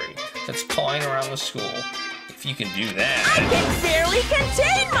mystery that's clawing around the school. If you can do that, I can barely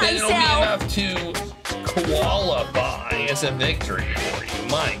contain then it'll be myself! enough to qualify as a victory for you.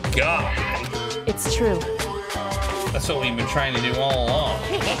 My God. it's true. That's what we've been trying to do all along.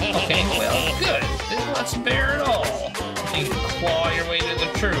 Okay, well, good. Then let's bear it all. You can claw your way to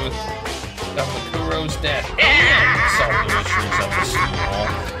the truth of Makuro's death and solve the mysteries of the school.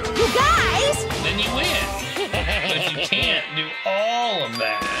 You guys! Then you win. But if you can't do all of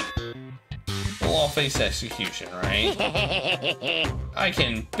that, we'll all face execution, right? I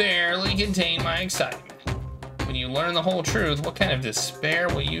can barely contain my excitement. When you learn the whole truth, what kind of despair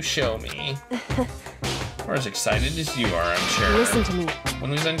will you show me? We're as excited as you are, I'm sure. Listen to me.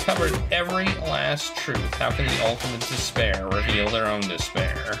 When we've uncovered every last truth, how can the ultimate despair reveal their own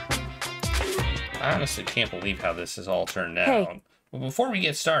despair? I honestly can't believe how this has all turned out. Hey. Well, before we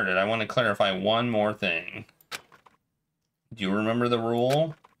get started, I want to clarify one more thing. Do you remember the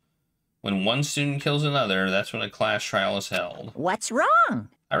rule? When one student kills another, that's when a class trial is held. What's wrong?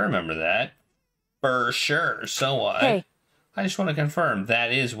 I remember that. For sure. So what? Hey. I just want to confirm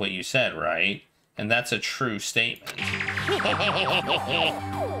that is what you said, right? And that's a true statement.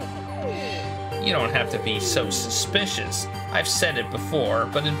 You don't have to be so suspicious. I've said it before,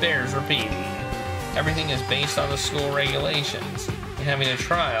 but it bears repeating. Everything is based on the school regulations, and having a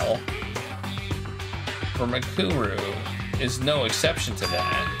trial for Makuru is no exception to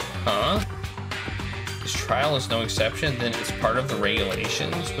that. Huh? This trial is no exception, then it's part of the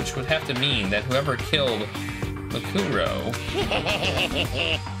regulations, which would have to mean that whoever killed Makuro...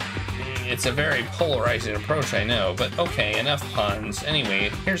 It's a very polarizing approach, I know, but okay, enough puns. Anyway,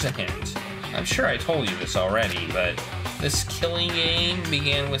 here's a hint. I'm sure I told you this already, but this killing game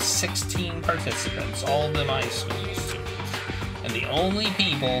began with 16 participants, all of them high school students. And the only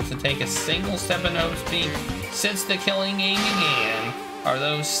people to take a single step in Hope's Peak since the killing game began are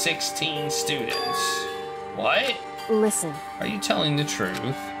those 16 students. What? Listen. Are you telling the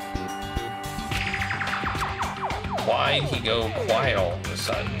truth? Why'd he go quiet all of a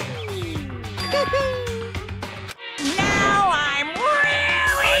sudden? Now I'm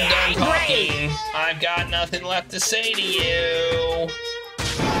really I'm done angry! talking. I've got nothing left to say to you.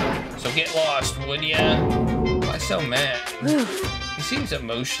 So get lost, would ya? Why so mad? He seems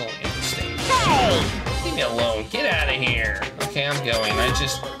emotionally unstable. Hey! Leave me alone. Get out of here. Okay, I'm going.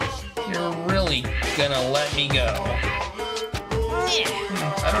 You're really gonna let me go.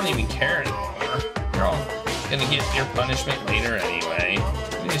 I don't even care anymore. You're all gonna get your punishment later anyway.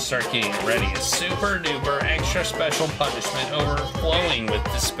 We need to start getting ready. A super duper extra special punishment overflowing with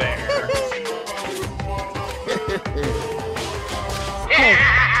despair.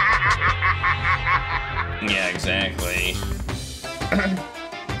 Yeah, exactly.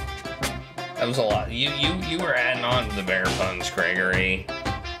 That was a lot. You were adding on to the bear puns, Gregory.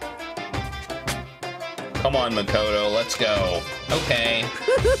 Come on, Makoto, let's go. Okay.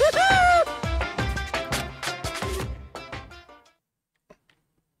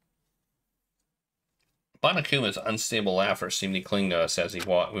 Banakuma's unstable laughter seemed to cling to us as we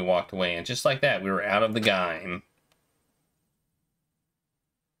walked away, and just like that, we were out of the Gaim.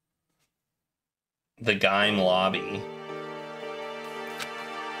 The Gaim lobby.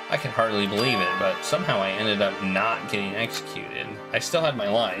 I can hardly believe it, but somehow I ended up not getting executed. I still had my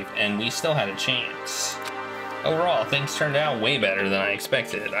life, and we still had a chance. Overall, things turned out way better than I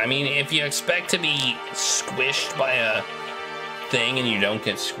expected. I mean, if you expect to be squished by a thing and you don't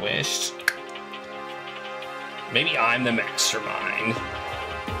get squished, maybe I'm the mastermind.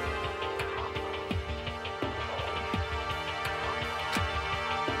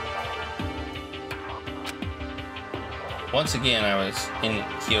 Once again, I was in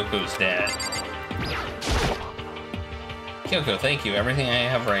Kyoko's debt. Kyoko, thank you. Everything I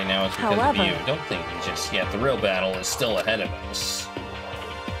have right now is because of you. Don't think me just yet. The real battle is still ahead of us.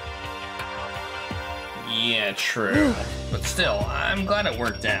 Yeah, true. But still, I'm glad it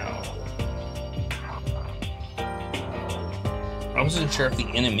worked out. I wasn't sure if the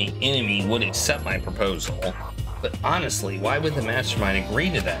enemy would accept my proposal. But honestly, why would the mastermind agree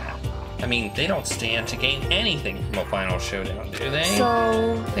to that? I mean, they don't stand to gain anything from a final showdown, do they?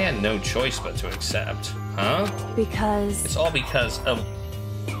 So... They had no choice but to accept, huh? Because... It's all because of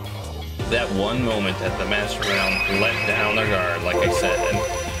that one moment that the mastermind let down their guard, like I said.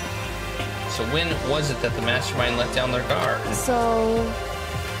 So when was it that the mastermind let down their guard? So...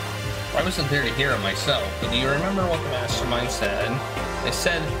 I wasn't there to hear it myself, but do you remember what the mastermind said? They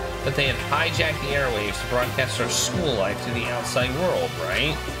said that they had hijacked the airwaves to broadcast our school life to the outside world,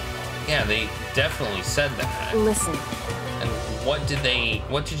 right? Yeah, they definitely said that. Listen. And what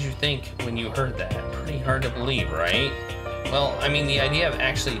did you think when you heard that? Pretty hard to believe, right? Well, I mean, the idea of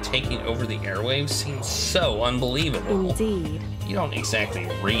actually taking over the airwaves seems so unbelievable. Indeed. You don't exactly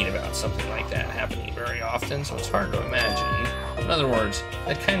read about something like that happening very often, so it's hard to imagine. In other words,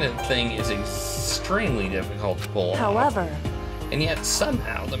 that kind of thing is extremely difficult to pull off. However... And yet,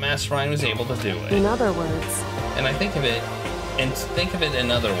 somehow, the mastermind was able to do it. In other words... And think of it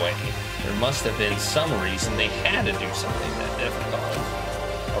another way. There must have been some reason they had to do something that difficult.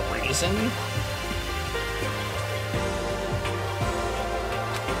 A reason?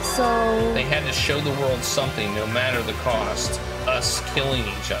 So... They had to show the world something, no matter the cost. Us killing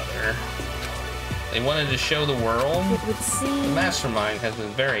each other. They wanted to show the world? It would seem... The mastermind has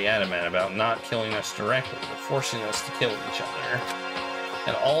been very adamant about not killing us directly, but forcing us to kill each other.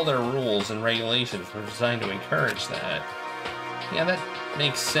 And all their rules and regulations were designed to encourage that. Yeah, that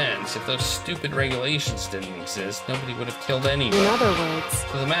makes sense. If those stupid regulations didn't exist, nobody would have killed anyone. In other words...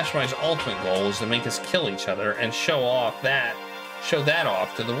 So the mastermind's ultimate goal is to make us kill each other and show that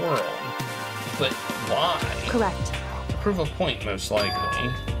off to the world. But why? Correct. To prove a point, most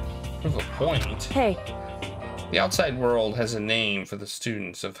likely. Prove a point? Hey. The outside world has a name for the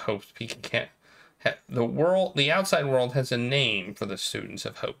students of Hope's Peak Academy. The outside world has a name for the students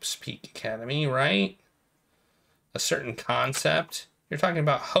of Hope's Peak Academy, right? A certain concept. You're talking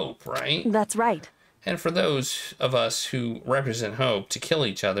about hope, right? That's right. And for those of us who represent hope, to kill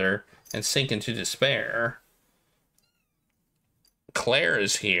each other and sink into despair. Claire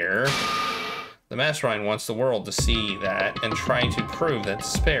is here. The mastermind wants the world to see that and try to prove that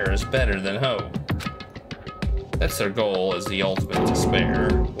despair is better than hope. That's their goal, is the ultimate despair.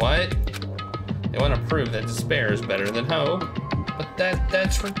 What? They want to prove that despair is better than hope? But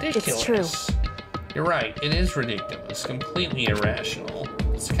that's ridiculous. It's true. You're right, it is ridiculous, completely irrational.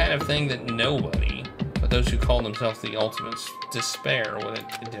 It's the kind of thing that nobody, but those who call themselves the ultimate despair, would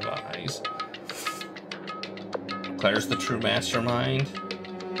devise. Claire's the true mastermind.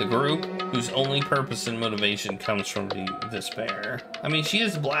 The group whose only purpose and motivation comes from the despair. I mean, she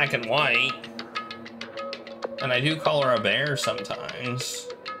is black and white. And I do call her a bear sometimes.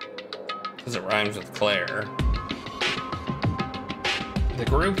 Because it rhymes with Claire. The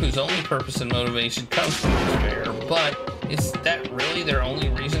group whose only purpose and motivation comes from despair, but is that really their only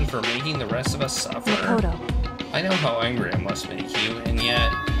reason for making the rest of us suffer? Makoto. I know how angry it must make you, and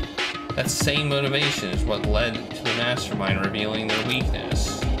yet that same motivation is what led to the mastermind revealing their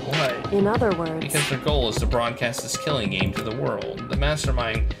weakness. What? Right. In other words, Because their goal is to broadcast this killing game to the world. The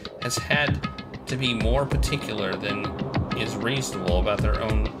mastermind has had to be more particular than is reasonable about their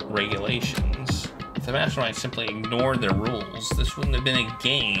own regulations. If the mastermind simply ignored their rules, this wouldn't have been a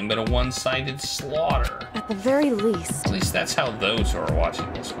game, but a one-sided slaughter. at the very least, At least that's how those who are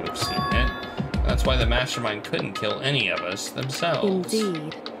watching this would have seen it. That's why the mastermind couldn't kill any of us themselves.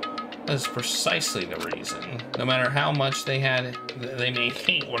 indeed. That's precisely the reason. No matter how much they may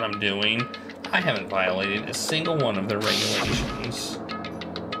hate what I'm doing, I haven't violated a single one of their regulations.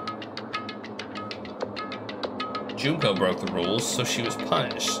 Junko broke the rules, so she was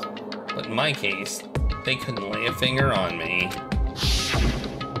punished. But in my case, they couldn't lay a finger on me.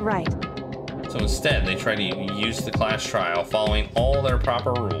 Right. So instead, they tried to use the class trial following all their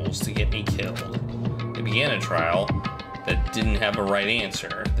proper rules to get me killed. They began a trial that didn't have a right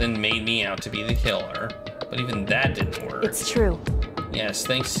answer, then made me out to be the killer. But even that didn't work. It's true. Yes,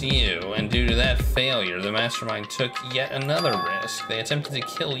 thanks to you, and due to that failure, the mastermind took yet another risk. They attempted to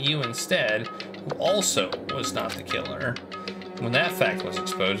kill you instead, who also was not the killer. When that fact was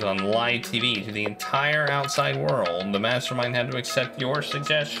exposed on live TV to the entire outside world, the mastermind had to accept your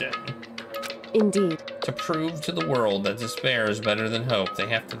suggestion. Indeed. To prove to the world that despair is better than hope, they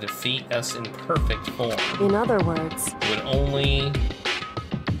have to defeat us in perfect form. In other words,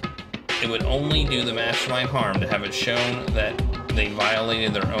 It would only do the mastermind harm to have it shown that they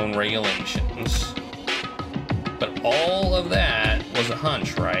violated their own regulations. But all of that was a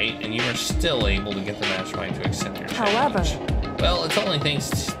hunch, right? And you were still able to get the mastermind to accept your challenge. However, Well, it's only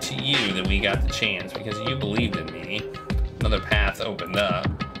thanks to you that we got the chance, because you believed in me. Another path opened up.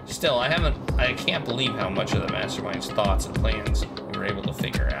 Still, I can't believe how much of the mastermind's thoughts and plans we were able to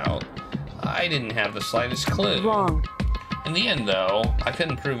figure out. I didn't have the slightest clue. wrong. In the end, though, I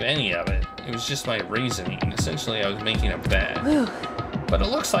couldn't prove any of it. It was just my reasoning. Essentially, I was making a bet. Whew. But it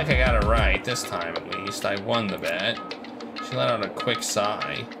looks like I got it right, this time at least. I won the bet. She let out a quick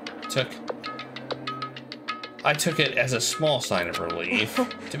sigh. I took it as a small sign of relief.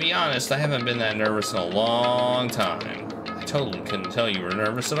 To be honest, I haven't been that nervous in a long time. I totally couldn't tell you were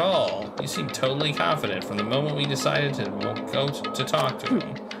nervous at all. You seemed totally confident from the moment we decided to go to talk to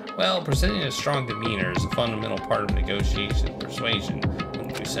him. Well, presenting a strong demeanor is a fundamental part of negotiation and persuasion,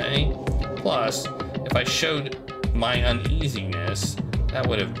 wouldn't you say? Plus, if I showed my uneasiness, that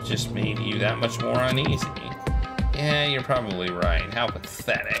would have just made you that much more uneasy. Yeah, you're probably right. How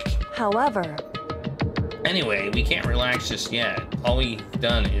pathetic. However, Anyway, we can't relax just yet. All we've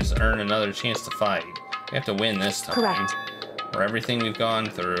done is earn another chance to fight. We have to win this time. Correct. Or everything we've gone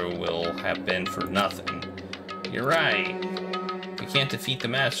through will have been for nothing. You're right. We can't defeat the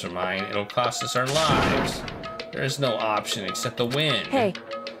mastermind. It'll cost us our lives. There is no option except to win. hey,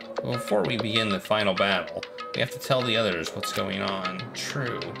 Well, before we begin the final battle, we have to tell the others what's going on.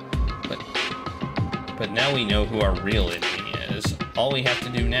 True. But now we know who our real enemy is. All we have to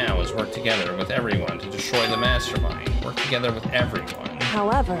do now is work together with everyone to destroy the mastermind. Work together with everyone.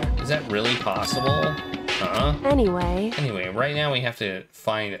 however, Is that really possible? Huh? anyway, Anyway, right now we have to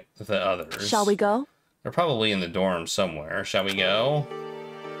find the others. shall we go? They're probably in the dorm somewhere. Shall we go?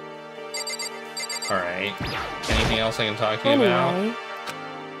 Alright. Anything else I can talk to you about? Anyway,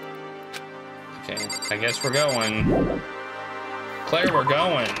 Okay, I guess we're going. Claire, we're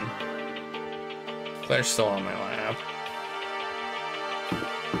going. Claire's still on my lap.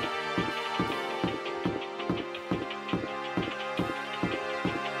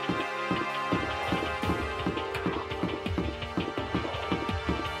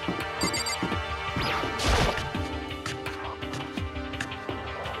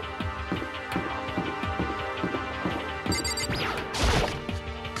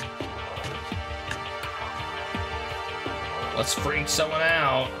 Let's freak someone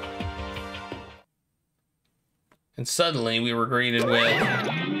out. And suddenly we were greeted with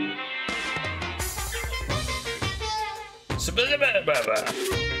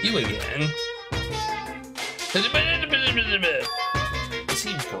you again. Is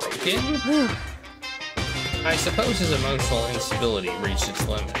he broken? I suppose his emotional instability reached its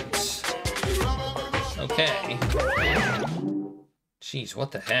limits. Okay. Jeez,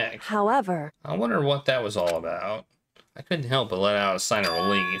 what the heck? however, I wonder what that was all about. I couldn't help but let out a sign of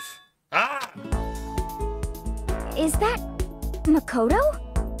relief. Ah! Is that Makoto?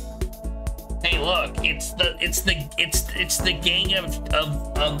 Hey, look! It's the gang of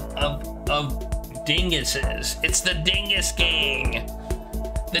dinguses. It's the dingus gang.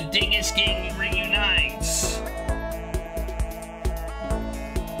 The dingus gang reunites.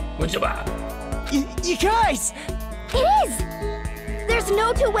 What about? You guys! It is! There's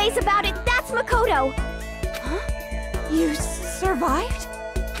no two ways about it. That's Makoto. you survived?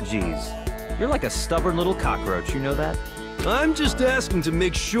 Jeez, you're like a stubborn little cockroach, you know that? I'm just asking to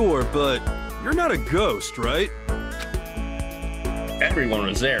make sure, but you're not a ghost, right? Everyone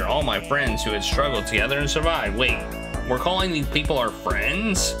was there, all my friends who had struggled together and survived. Wait, we're calling these people our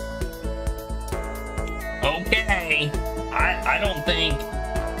friends? Okay. I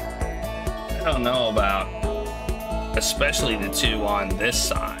don't know about, especially the two on this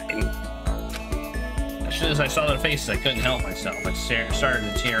side. As soon as I saw their faces, I couldn't help myself. I started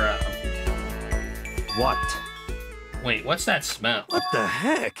to tear up. What? Wait, what's that smell? What the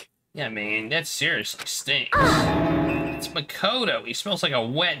heck? Yeah, man, that seriously stinks. It's Makoto. He smells like a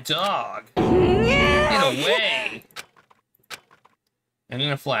wet dog. Get away. And in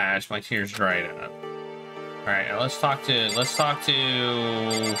a flash, my tears dried up. All right, now let's talk to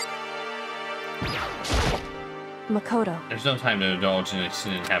Makoto. There's no time to indulge in a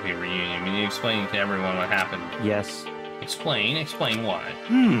happy reunion. We need to explain to everyone what happened. Yes. Explain what?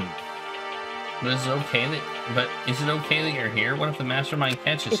 But is it okay that you're here? What if the mastermind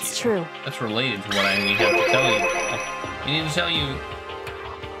catches you? It's true. That's related to what we have to tell you. We need to tell you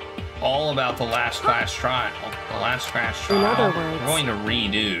all about the last class trial. The last class trial. In other words, we're going to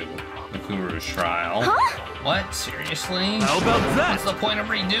redo Makuru's trial. Huh? What? Seriously? How about that? What's the point of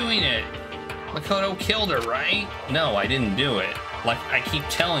redoing it? Makoto killed her, right? No, I didn't do it. Like I keep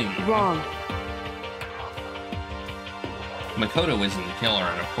telling you. Wrong. Makoto isn't the killer,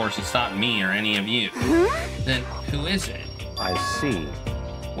 and of course it's not me or any of you. Then who is it? I see.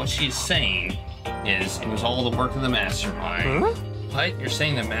 What she's saying is it was all the work of the mastermind. Huh? What? You're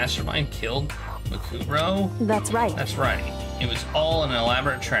saying the mastermind killed Makuro? That's right. That's right. It was all an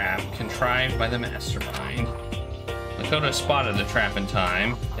elaborate trap contrived by the mastermind. Makoto spotted the trap in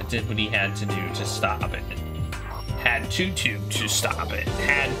time and did what he had to do to stop it. Had to stop it.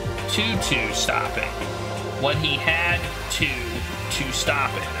 Had to stop it. What he had to stop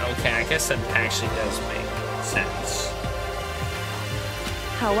it. Okay, I guess that actually does make sense.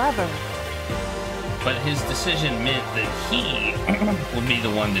 However, But his decision meant that he would be the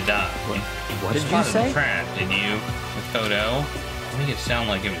one to die. What did you Spotted say? the trap, did you, Makoto? Make it sound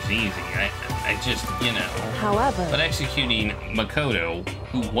like it was easy. I just, you know. however, But executing Makoto,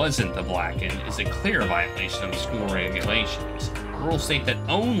 who wasn't the Blackened, is a clear violation of school regulations. The rules state that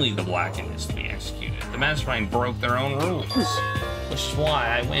only the Blackened is to be executed. The mastermind broke their own rules, which is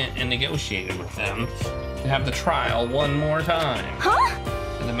why I went and negotiated with them to have the trial one more time. Huh?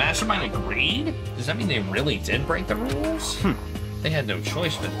 And the mastermind agreed? Does that mean they really did break the rules? They had no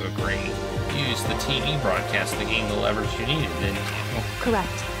choice but to agree. You used the TV broadcast to gain the leverage you needed, didn't you?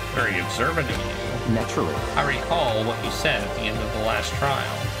 correct. Very observant of you. Naturally. I recall what you said at the end of the last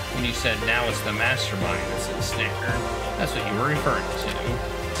trial, when you said now it's the mastermind that's ensnared. That's what you were referring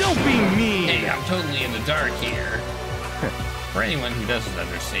to. Don't be mean! Hey, I'm totally in the dark here. For anyone who doesn't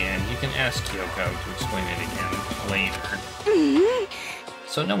understand, you can ask Kyoko to explain it again later.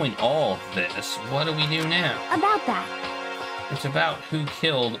 So knowing all of this, what do we do now? About that. It's about who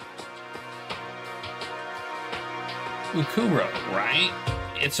killed Ukuro, right?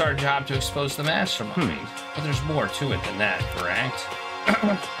 It's our job to expose the mastermind. But there's more to it than that, correct?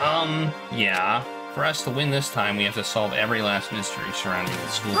 Yeah. For us to win this time, we have to solve every last mystery surrounding the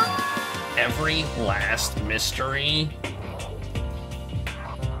school. Every last mystery?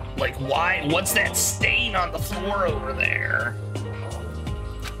 Like, why? What's that stain on the floor over there?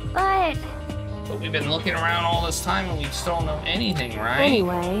 But But we've been looking around all this time and we still don't know anything, right?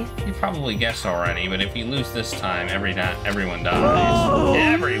 Anyway, You probably guessed already, but if you lose this time, everyone dies.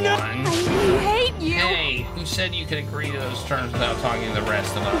 Everyone! I hate you. Hey, who said you could agree to those terms without talking to the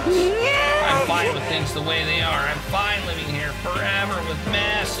rest of us? I'm fine with things the way they are. I'm fine living here forever with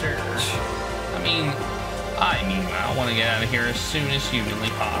Master. I meanwhile want to get out of here as soon as humanly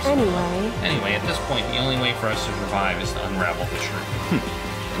possible. Anyway, at this point, the only way for us to survive is to unravel the truth.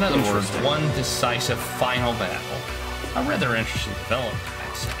 In other words, one decisive final battle. A rather interesting development,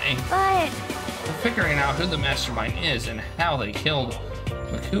 I'd say. but For figuring out who the mastermind is and how they killed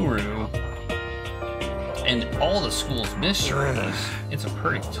Makuru and all the school's mysteries, it's a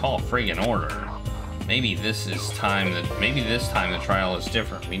pretty tall friggin' order. Maybe this time the trial is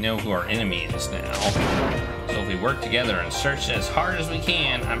different. We know who our enemy is now. So if we work together and search as hard as we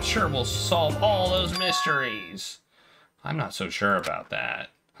can, I'm sure we'll solve all those mysteries. I'm not so sure about that.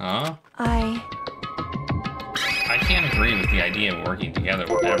 Huh? I can't agree with the idea of working together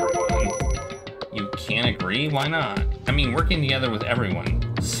with everyone. You can't agree? Why not? I mean, working together with everyone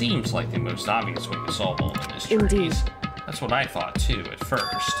seems like the most obvious way to solve all the mysteries. Indeed. That's what I thought too at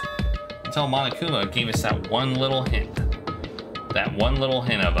first. Until Monokuma gave us that one little hint. That one little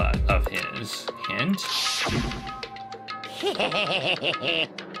hint of his. Hint?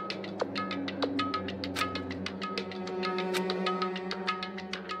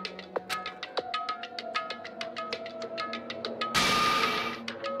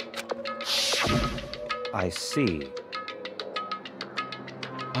 I see.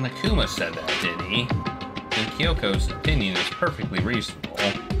 Monokuma said that, did he? And Kyoko's opinion is perfectly reasonable.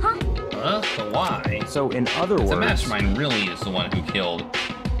 Huh? But why? So in other If words... the mastermind really is the one who killed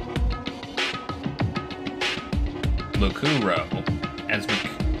Mukuro, as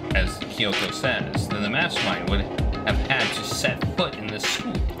Kyoko says, then the mastermind would have had to set foot in this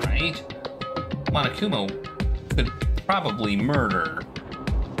school, right? Monokuma could probably murder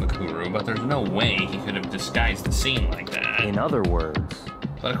Mukuro, but there's no way he could have disguised the scene like that. In other words...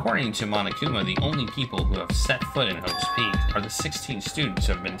 But according to Monokuma, the only people who have set foot in Hope's Peak are the 16 students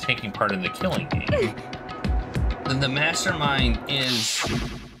who have been taking part in the killing game. Then the mastermind is...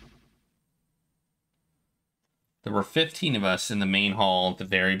 There were 15 of us in the main hall at the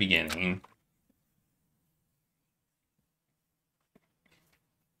very beginning.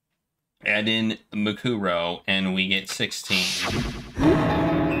 Add in Mukuro, and we get 16.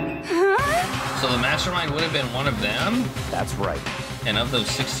 So the mastermind would have been one of them? That's right. And of those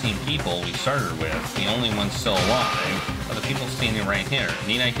 16 people we started with, the only ones still alive are the people standing right here.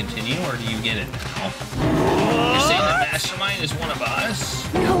 Need I continue, or do you get it now? You're saying the mastermind is one of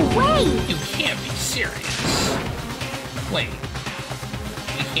us? No way! You can't be serious. Wait.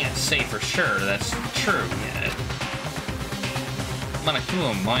 We can't say for sure that's true yet.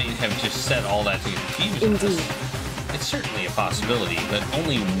 Monokuma might have just said all that to confuse Indeed. us. It's certainly a possibility, but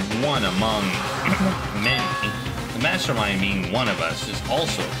only one among many. The mastermind being one of us is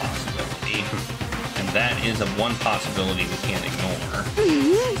also a possibility. And that is one possibility we can't ignore.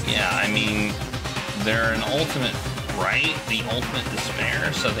 Yeah, I mean, they're an ultimate, right? The ultimate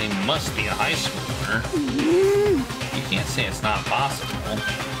despair, so they must be a high schooler. You can't say it's not possible.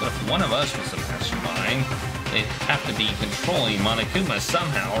 But if one of us was the mastermind, they'd have to be controlling Monokuma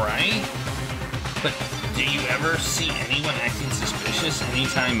somehow, right? But do you ever see anyone acting suspicious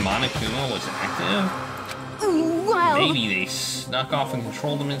anytime Monokuma was active? Well, Maybe they snuck off and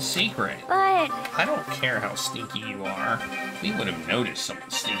controlled him in secret. but I don't care how sneaky you are. We would have noticed someone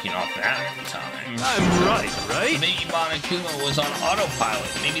sneaking off that many times. I'm right, right? Maybe Monokuma was on autopilot.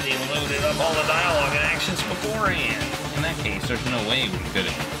 Maybe they loaded up all the dialogue and actions beforehand. In that case, there's no way we could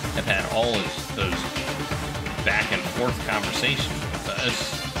have had all those back and forth conversations with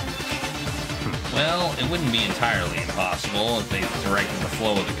us. Well, it wouldn't be entirely impossible if they directed the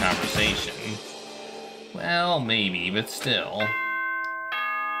flow of the conversation. Well, maybe, but still.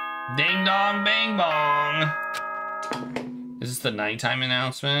 Ding dong bang bong! Is this the nighttime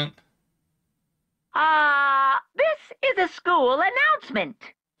announcement? This is a school announcement.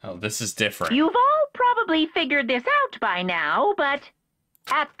 Oh, this is different. You've all probably figured this out by now, but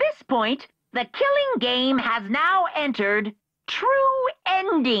at this point, the killing game has now entered true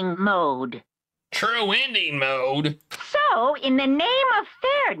ending mode. True ending mode? So, in the name of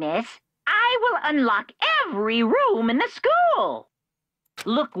fairness, I will unlock every room in the school.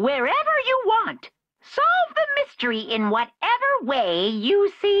 Look wherever you want. Solve the mystery in whatever way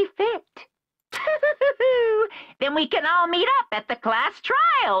you see fit. Then we can all meet up at the class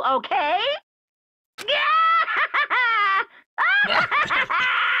trial, okay?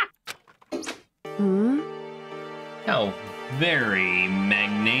 How very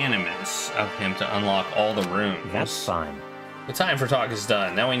magnanimous of him to unlock all the rooms. That's fine. The time for talk is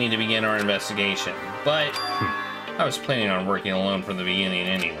done. Now we need to begin our investigation. But I was planning on working alone from the beginning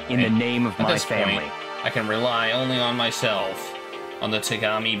anyway. In the name of At my this family. point, I can rely only on myself, on the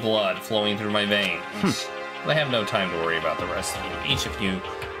Tagami blood flowing through my veins. But I have no time to worry about the rest of you. Each of you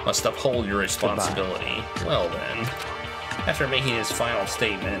must uphold your responsibility. Well then, after making his final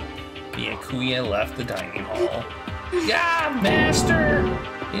statement, the Akuya left the dining hall. God, Master!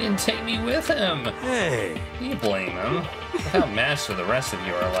 He didn't take me with him. Hey. You blame him. Without Master, the rest of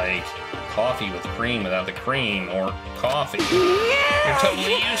you are like coffee with cream without the cream, or coffee. You're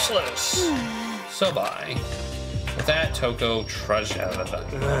totally useless. So bye. With that, Toko trudged out of the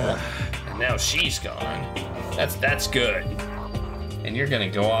dining hall, and now she's gone. That's good. And you're gonna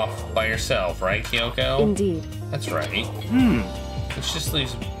go off by yourself, right, Kyoko? Indeed. That's right. Which just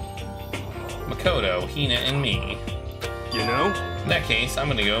leaves Makoto, Hina, and me. You know? In that case, I'm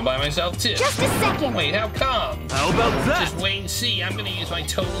gonna go by myself too. just a second. Wait, how come? How about that? Just wait and see. I'm gonna use my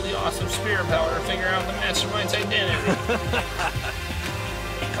totally awesome spirit power to figure out the mastermind's identity.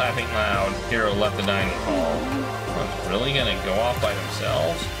 Laughing loud, Hiro left the dining hall. Oh, really gonna go off by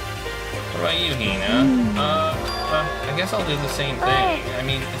themselves? What about you, Hina? I guess I'll do the same thing. I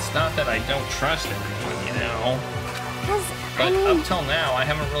mean, it's not that I don't trust everyone, you know? But up till now, I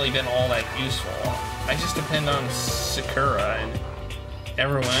haven't really been all that useful. I just depend on Sakura and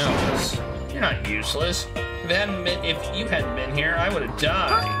everyone else. You're not useless. If you hadn't been here, I would have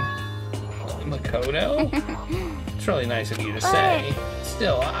died. Makoto? It's really nice of you to say.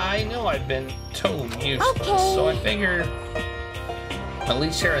 Still, I know I've been totally useless, so I figure at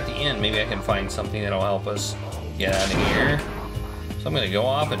least here at the end, maybe I can find something that'll help us get out of here. So I'm gonna go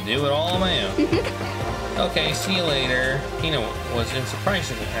off and do it all on my own. Okay, see you later. Hina was in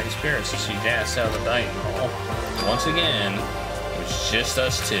surprisingly high spirits as she danced out of the dining hall. Once again, it was just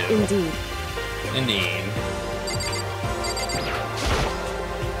us two. Indeed. Indeed.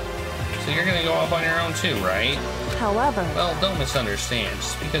 So you're gonna go off on your own too, right? However, Well, don't misunderstand.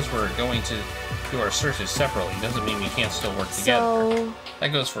 Just because we're going to do our searches separately doesn't mean we can't still work together. so That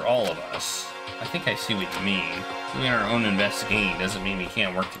goes for all of us. I think I see what you mean. Doing our own investigating doesn't mean we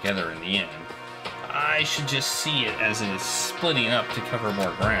can't work together in the end. I should just see it as it is splitting up to cover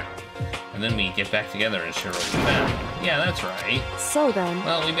more ground. And then we get back together and share what we found. Yeah, that's right. so then,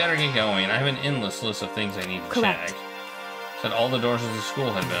 Well, we better get going. I have an endless list of things I need to Correct. check. Said all the doors of the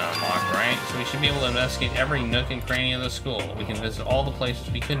school had been unlocked, right? So we should be able to investigate every nook and cranny of the school. We can visit all the places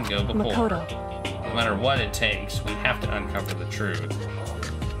we couldn't go before. Makoto. No matter what it takes, we have to uncover the truth.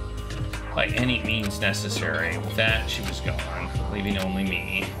 By any means necessary. With that, she was gone, leaving only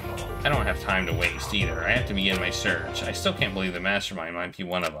me. I don't have time to waste either. I have to begin my search. I still can't believe the mastermind might be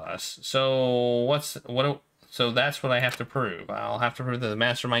one of us. So so that's what I have to prove. I'll have to prove that the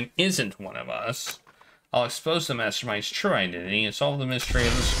mastermind isn't one of us. I'll expose the mastermind's true identity and solve the mystery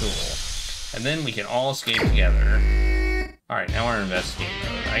of the school. And then we can all escape together. Alright, now we're investigating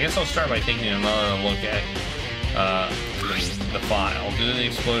mode. I guess I'll start by taking another look at the file. Due to the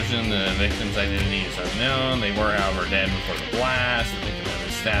explosion, the victim's identity is unknown. They were, however, dead before the blast. The victim had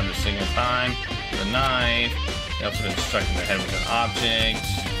been stabbed a single time with a knife. They also been struck in the head with an object.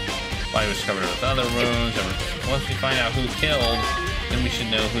 Body was covered with other wounds. Once we find out who killed, then we should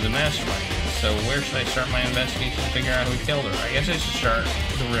know who the mastermind is. So where should I start my investigation to figure out who killed her? I guess I should start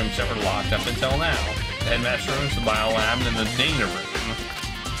with the rooms that were locked up until now. The headmaster rooms, the bio lab, and the data room.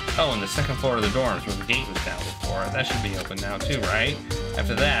 Oh, and the second floor of the dorms where the gate was down before. That should be open now too, right?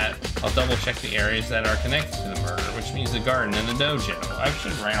 After that, I'll double check the areas that are connected to the murder, which means the garden and the dojo. I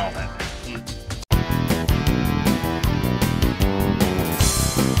should write all that down.